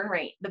 is their burn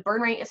rate. The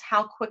burn rate is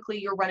how quickly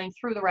you're running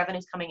through the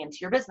revenues coming into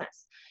your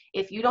business.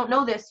 If you don't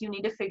know this, you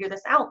need to figure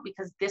this out,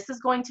 because this is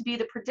going to be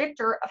the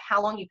predictor of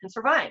how long you can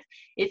survive.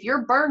 If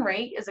your burn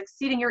rate is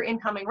exceeding your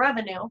incoming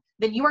revenue,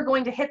 then you are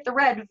going to hit the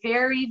red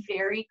very,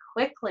 very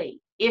quickly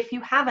if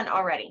you haven't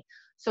already.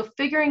 So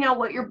figuring out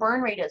what your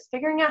burn rate is,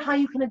 figuring out how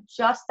you can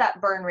adjust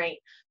that burn rate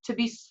to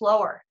be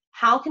slower.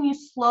 How can you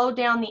slow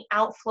down the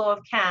outflow of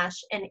cash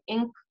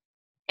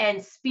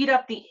and speed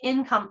up the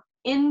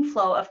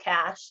inflow of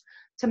cash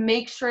to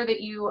make sure that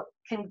you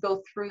can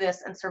go through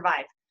this and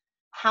survive?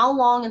 How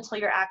long until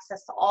your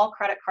access to all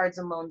credit cards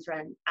and loans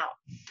run out?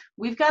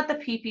 We've got the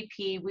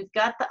PPP, we've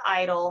got the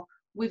EIDL,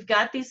 we've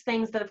got these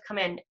things that have come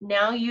in.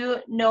 Now you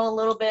know a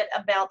little bit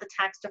about the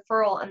tax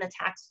deferral and the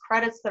tax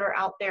credits that are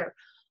out there.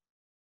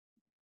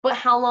 But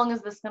how long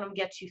is this going to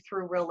get you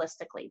through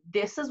realistically?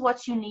 This is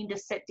what you need to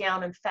sit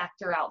down and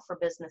factor out for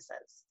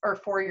businesses, or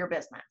for your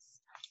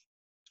business.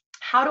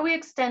 How do we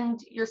extend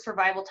your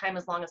survival time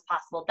as long as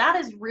possible? That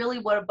is really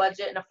what a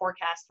budget and a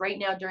forecast right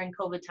now during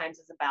COVID times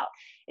is about,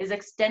 is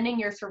extending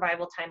your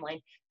survival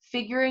timeline,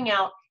 figuring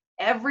out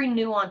every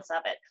nuance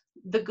of it,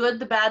 the good,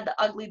 the bad, the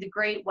ugly, the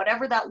great,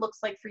 whatever that looks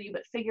like for you,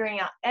 but figuring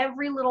out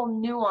every little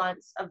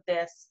nuance of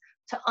this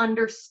to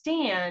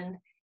understand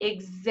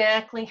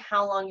exactly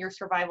how long your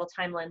survival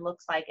timeline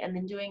looks like, and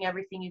then doing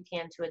everything you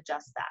can to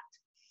adjust that.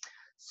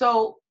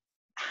 So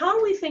how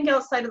do we think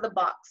outside of the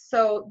box?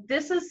 So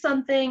this is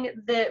something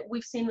that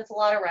we've seen with a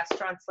lot of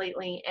restaurants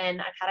lately, and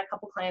I've had a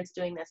couple clients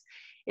doing this,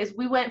 is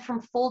we went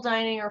from full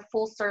dining or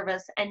full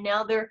service, and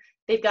now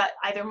they've got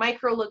either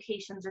micro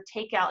locations or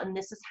takeout, and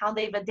this is how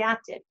they've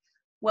adapted.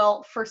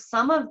 Well, for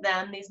some of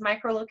them, these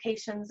micro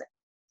locations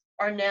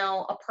are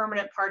now a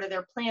permanent part of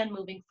their plan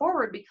moving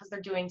forward because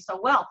they're doing so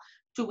well.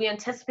 Do we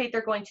anticipate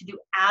they're going to do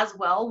as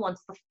well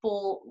once the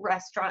full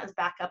restaurant is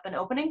back up and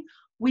opening?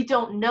 We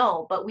don't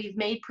know, but we've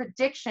made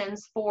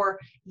predictions for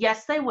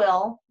yes, they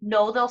will,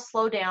 no, they'll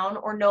slow down,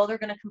 or no, they're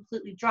going to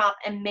completely drop,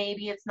 and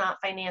maybe it's not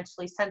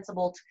financially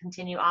sensible to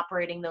continue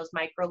operating those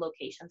micro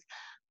locations.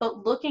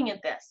 But looking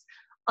at this,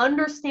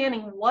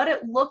 understanding what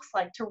it looks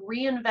like to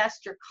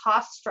reinvest your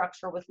cost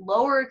structure with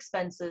lower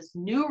expenses,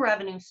 new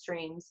revenue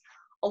streams,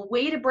 a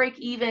way to break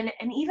even,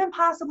 and even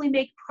possibly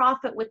make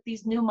profit with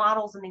these new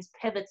models and these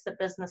pivots that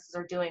businesses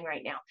are doing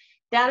right now.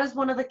 That is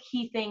one of the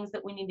key things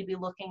that we need to be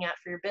looking at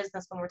for your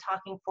business when we're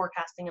talking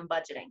forecasting and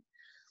budgeting.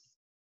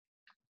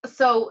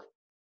 So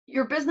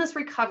your business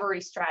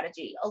recovery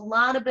strategy. A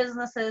lot of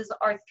businesses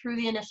are through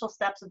the initial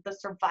steps of the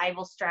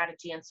survival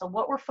strategy. And so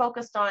what we're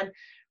focused on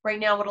right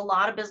now, what a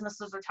lot of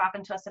businesses are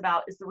talking to us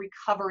about, is the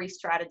recovery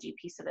strategy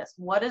piece of this.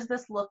 What does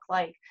this look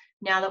like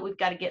now that we've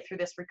got to get through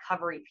this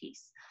recovery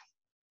piece?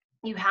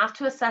 You have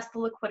to assess the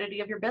liquidity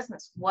of your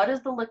business. What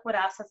is the liquid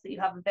assets that you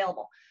have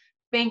available?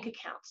 Bank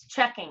accounts,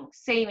 checking,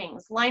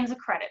 savings, lines of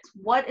credits.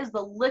 What is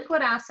the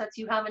liquid assets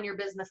you have in your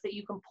business that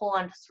you can pull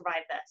on to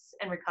survive this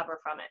and recover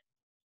from it?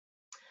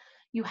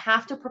 You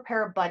have to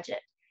prepare a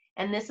budget.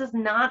 And this is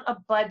not a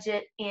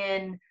budget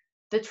in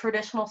the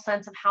traditional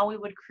sense of how we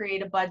would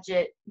create a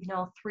budget,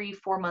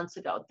 3-4 months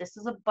ago. This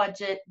is a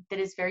budget that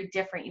is very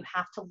different. You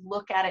have to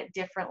look at it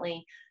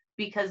differently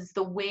because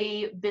the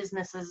way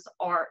businesses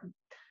are,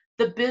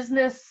 the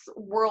business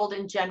world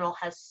in general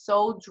has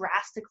so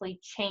drastically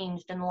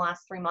changed in the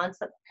last 3 months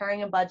that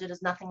preparing a budget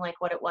is nothing like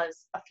what it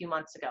was a few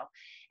months ago.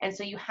 And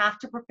so you have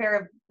to prepare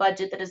a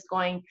budget that is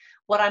going,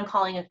 what I'm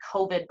calling a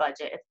COVID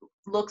budget. It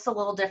looks a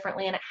little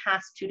differently, and it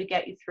has to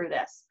get you through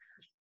this.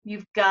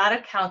 You've got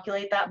to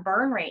calculate that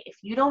burn rate. If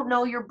you don't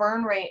know your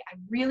burn rate, I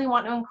really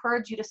want to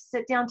encourage you to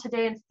sit down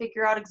today and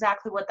figure out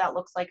exactly what that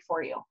looks like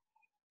for you.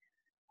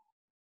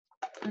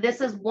 This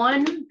is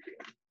one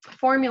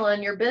formula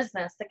in your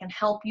business that can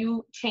help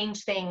you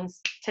change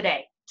things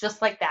today, just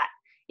like that.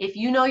 If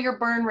you know your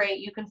burn rate,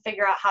 you can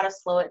figure out how to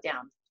slow it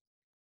down.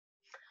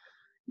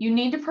 You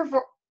need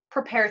to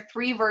prepare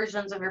 3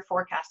 versions of your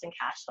forecasting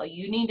cash flow.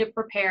 You need to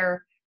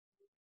prepare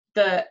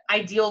the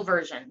ideal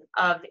version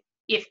of,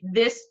 if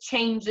this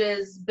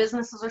changes,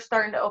 businesses are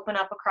starting to open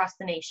up across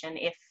the nation.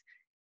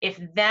 If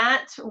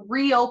that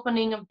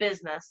reopening of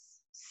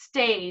business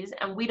stays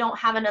and we don't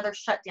have another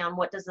shutdown,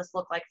 what does this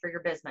look like for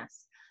your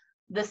business?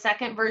 The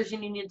second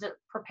version you need to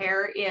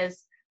prepare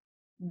is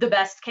the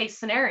best case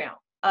scenario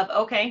of,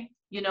 okay,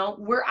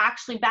 we're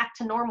actually back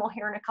to normal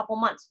here in a couple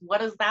months. What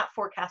does that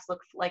forecast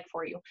look like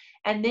for you?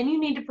 And then you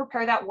need to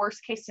prepare that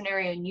worst case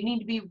scenario, and you need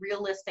to be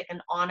realistic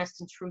and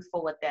honest and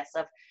truthful with this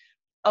of,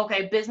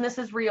 okay,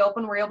 businesses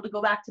reopen, we're able to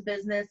go back to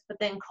business, but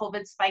then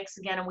COVID spikes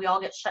again and we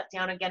all get shut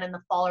down again in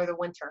the fall or the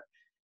winter.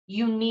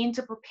 You need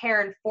to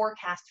prepare and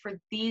forecast for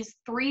these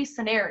 3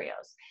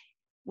 scenarios.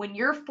 When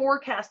you're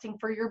forecasting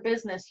for your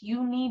business,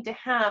 you need to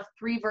have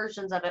 3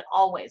 versions of it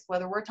always,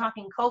 whether we're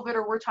talking COVID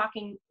or we're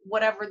talking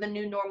whatever the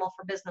new normal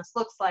for business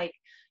looks like.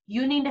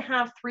 You need to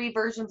have 3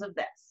 versions of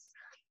this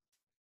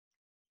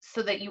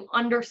so that you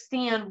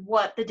understand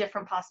what the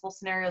different possible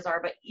scenarios are.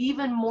 But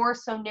even more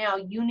so now,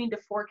 you need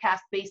to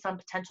forecast based on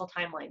potential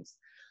timelines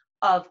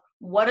of,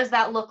 what does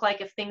that look like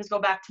if things go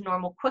back to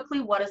normal quickly?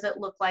 What does it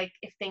look like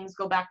if things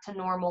go back to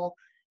normal,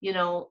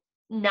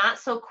 not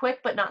so quick,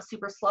 but not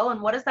super slow?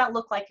 And what does that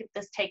look like if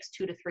this takes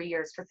 2 to 3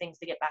 years for things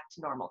to get back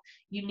to normal?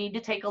 You need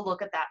to take a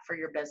look at that for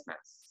your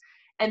business.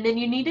 And then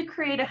you need to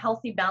create a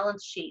healthy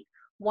balance sheet.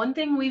 One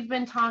thing we've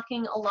been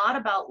talking a lot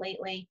about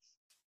lately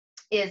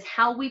is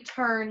how we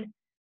turn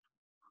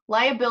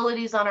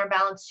liabilities on our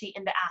balance sheet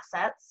into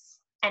assets,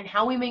 and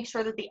how we make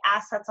sure that the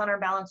assets on our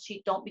balance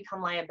sheet don't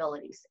become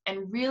liabilities,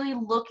 and really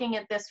looking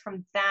at this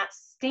from that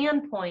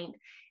standpoint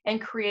and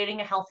creating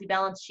a healthy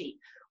balance sheet.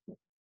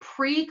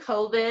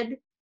 Pre-COVID,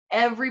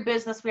 every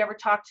business we ever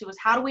talked to was,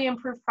 how do we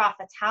improve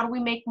profits? How do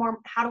we make more?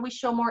 How do we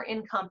show more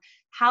income?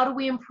 How do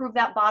we improve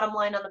that bottom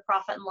line on the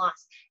profit and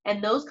loss?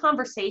 And those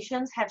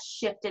conversations have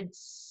shifted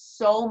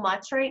so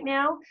much right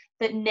now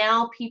that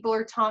now people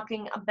are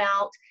talking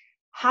about,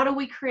 how do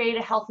we create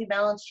a healthy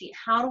balance sheet?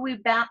 How do we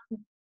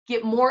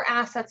get more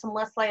assets and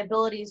less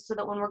liabilities, so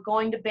that when we're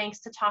going to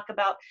banks to talk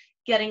about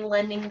getting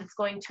lending that's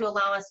going to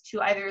allow us to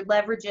either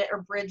leverage it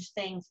or bridge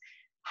things,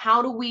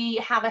 how do we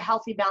have a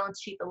healthy balance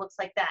sheet that looks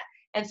like that?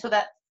 And so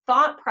that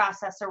thought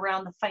process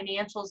around the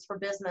financials for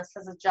business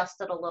has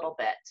adjusted a little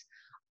bit.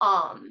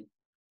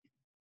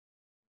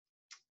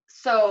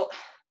 So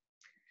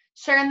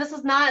Sharon,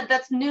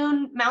 that's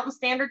noon Mountain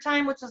Standard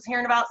Time, which is here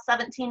in about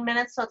 17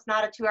 minutes. So it's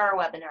not a 2-hour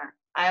webinar.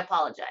 I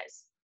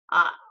apologize.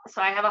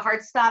 So I have a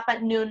hard stop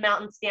at noon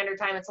Mountain Standard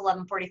Time. It's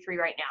 11:43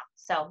 right now.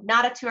 So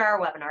not a 2-hour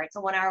webinar. It's a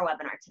 1-hour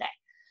webinar today.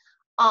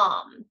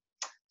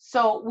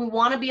 So we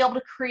want to be able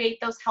to create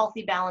those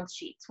healthy balance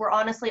sheets. We're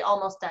honestly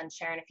almost done,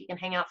 Sharon. If you can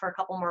hang out for a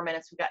couple more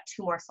minutes, we've got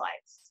 2 more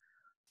slides.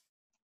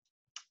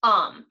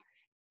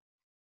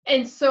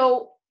 And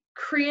so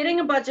creating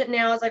a budget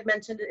now, as I've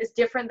mentioned, is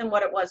different than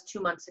what it was 2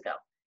 months ago.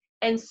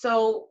 And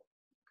so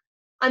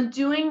I'm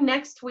doing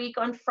next week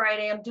on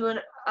Friday, I'm doing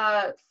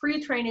a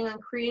free training on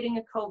creating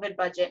a COVID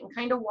budget and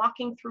kind of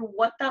walking through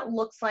what that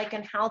looks like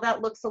and how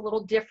that looks a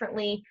little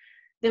differently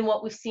than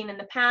what we've seen in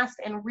the past,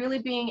 and really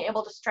being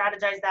able to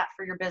strategize that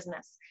for your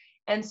business.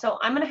 And so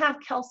I'm going to have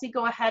Kelsey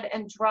go ahead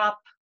and drop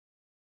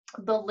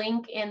the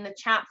link in the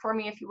chat for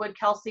me, if you would,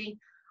 Kelsey.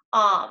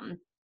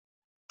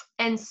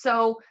 And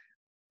so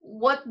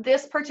what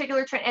this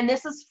particular training, and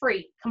this is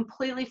free,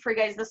 completely free,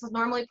 guys. This is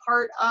normally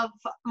part of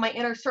my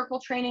inner circle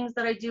trainings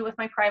that I do with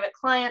my private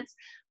clients,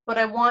 but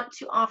I want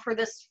to offer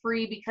this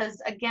free because,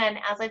 again,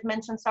 as I've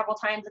mentioned several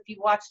times, if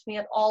you've watched me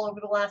at all over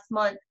the last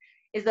month,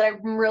 is that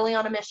I'm really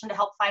on a mission to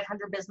help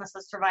 500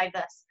 businesses survive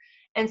this.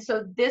 And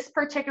so this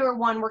particular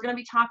one, we're going to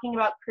be talking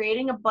about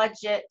creating a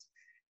budget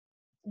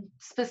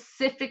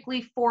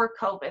specifically for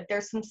COVID.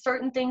 There's some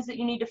certain things that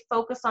you need to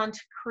focus on to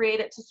create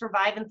it to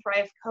survive and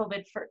thrive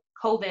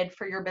COVID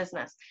for your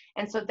business.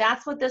 And so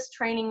that's what this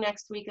training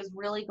next week is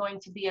really going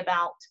to be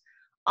about.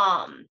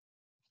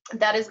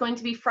 That is going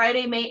to be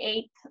Friday,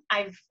 May 8th.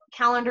 I've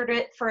calendared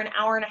it for an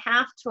hour and a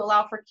half to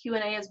allow for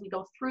Q&A as we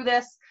go through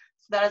this.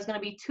 So that is going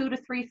to be 2 to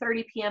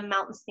 3:30 p.m.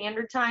 Mountain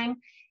Standard Time.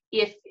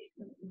 If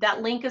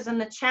that link is in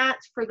the chat,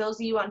 for those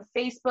of you on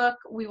Facebook,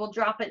 we will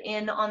drop it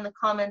in on the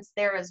comments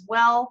there as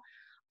well.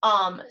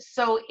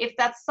 So if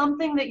that's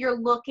something that you're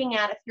looking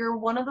at, if you're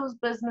one of those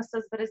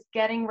businesses that is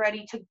getting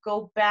ready to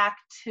go back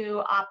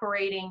to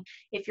operating,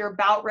 if you're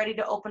about ready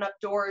to open up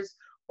doors,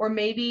 or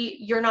maybe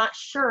you're not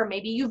sure,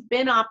 maybe you've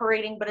been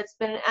operating, but it's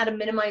been at a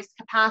minimized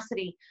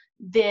capacity,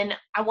 then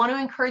I want to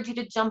encourage you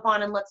to jump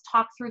on and let's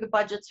talk through the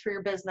budgets for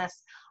your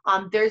business.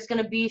 There's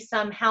going to be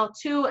some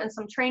how-to and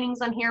some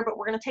trainings on here, but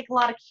we're going to take a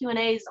lot of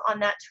Q&As on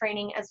that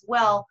training as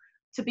well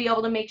to be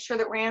able to make sure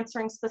that we're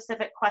answering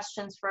specific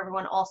questions for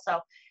everyone also.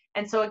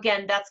 And so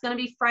again, that's going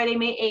to be Friday,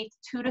 May 8th,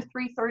 2 to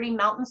 3:30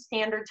 Mountain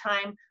Standard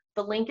Time.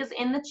 The link is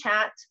in the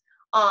chat.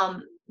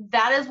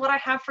 That is what I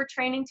have for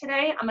training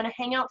today. I'm going to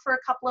hang out for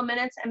a couple of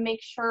minutes and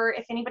make sure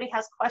if anybody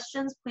has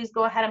questions, please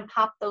go ahead and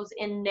pop those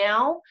in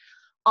now.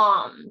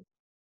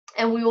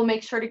 And we will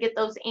make sure to get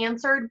those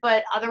answered.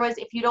 But otherwise,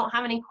 if you don't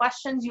have any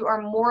questions, you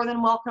are more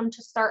than welcome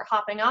to start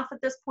hopping off at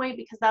this point,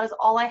 because that is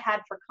all I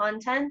had for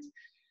content.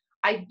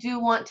 I do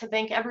want to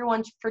thank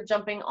everyone for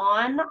jumping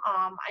on.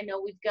 I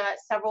know we've got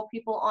several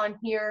people on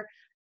here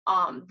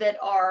that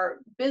are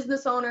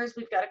business owners.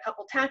 We've got a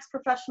couple tax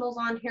professionals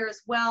on here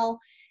as well.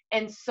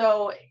 And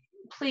so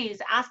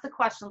please ask the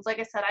questions. Like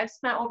I said, I've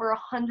spent over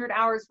 100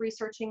 hours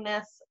researching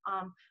this.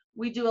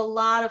 We do a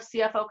lot of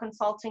CFO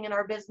consulting in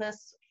our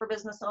business for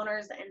business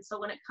owners. And so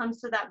when it comes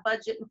to that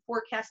budget and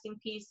forecasting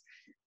piece,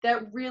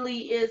 that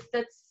really is,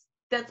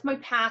 that's my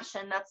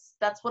passion.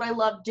 That's what I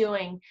love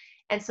doing.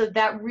 And so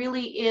that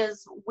really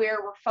is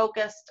where we're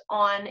focused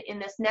on in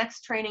this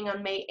next training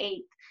on May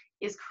 8th,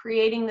 is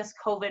creating this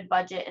COVID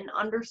budget and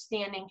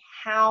understanding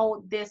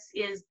how this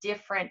is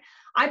different.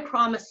 I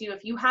promise you,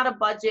 if you had a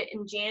budget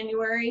in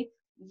January,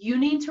 you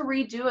need to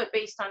redo it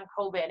based on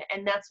COVID.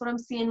 And that's what I'm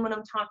seeing when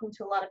I'm talking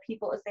to a lot of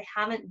people, is they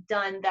haven't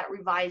done that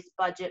revised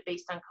budget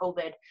based on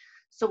COVID.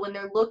 So when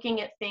they're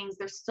looking at things,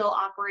 they're still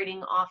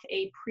operating off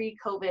a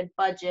pre-COVID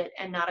budget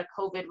and not a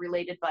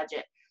COVID-related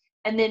budget.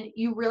 And then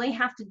you really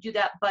have to do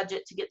that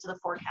budget to get to the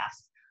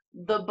forecast.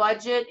 The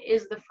budget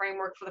is the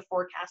framework for the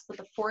forecast, but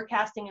the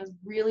forecasting is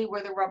really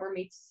where the rubber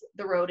meets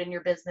the road in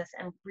your business,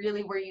 and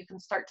really where you can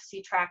start to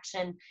see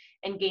traction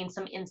and gain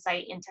some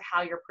insight into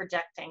how you're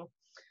projecting.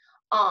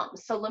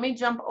 So let me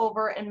jump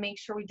over and make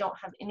sure we don't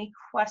have any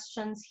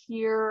questions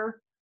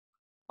here.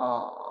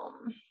 All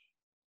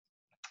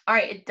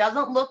right, it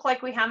doesn't look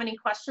like we have any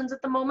questions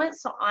at the moment,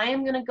 so I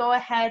am going to go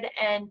ahead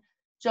and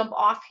jump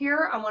off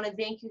here. I want to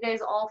thank you guys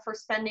all for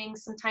spending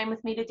some time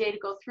with me today to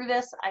go through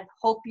this. I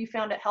hope you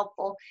found it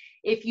helpful.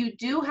 If you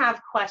do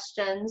have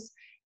questions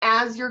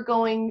as you're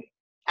dealing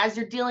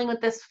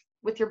with this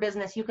with your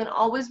business, you can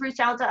always reach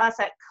out to us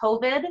at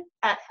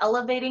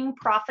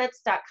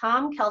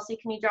covid@elevatingprofits.com. Kelsey,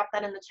 can you drop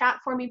that in the chat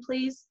for me,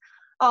 please?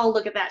 Oh,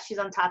 look at that. She's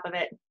on top of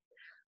it.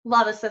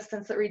 Love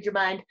assistants that read your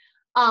mind.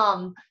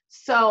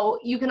 So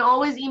you can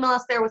always email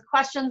us there with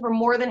questions. We're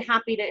more than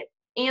happy to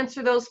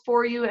answer those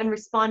for you and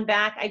respond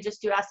back. I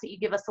just do ask that you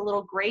give us a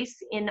little grace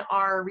in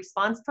our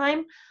response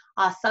time.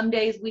 Some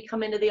days we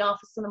come into the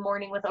office in the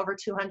morning with over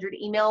 200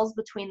 emails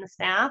between the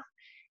staff,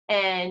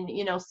 and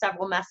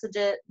several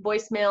messages,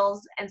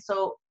 voicemails, and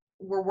so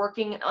we're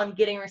working on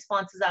getting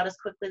responses out as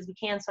quickly as we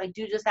can. So I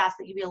do just ask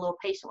that you be a little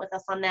patient with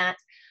us on that.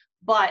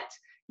 But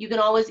You can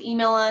always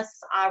email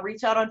us,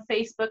 reach out on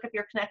Facebook if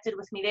you're connected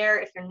with me there.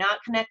 If you're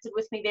not connected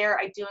with me there,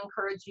 I do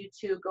encourage you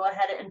to go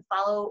ahead and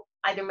follow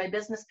either my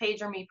business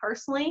page or me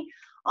personally,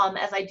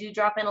 as I do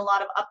drop in a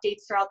lot of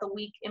updates throughout the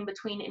week in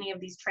between any of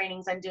these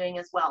trainings I'm doing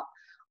as well.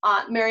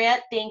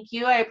 Mariette, thank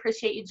you. I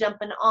appreciate you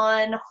jumping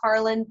on.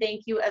 Harlan,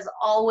 thank you as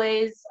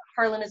always.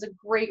 Harlan is a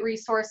great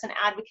resource and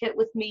advocate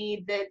with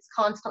me that's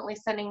constantly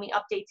sending me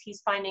updates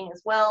he's finding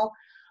as well.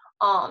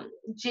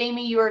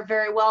 Jamie, you are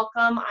very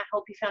welcome. I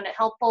hope you found it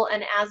helpful.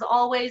 And as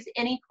always,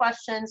 any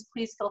questions,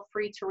 please feel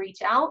free to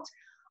reach out.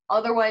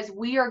 Otherwise,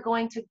 we are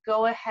going to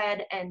go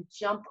ahead and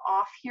jump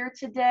off here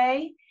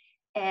today.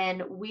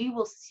 And we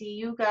will see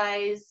you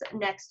guys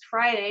next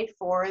Friday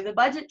for the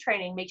budget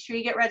training. Make sure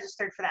you get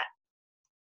registered for that.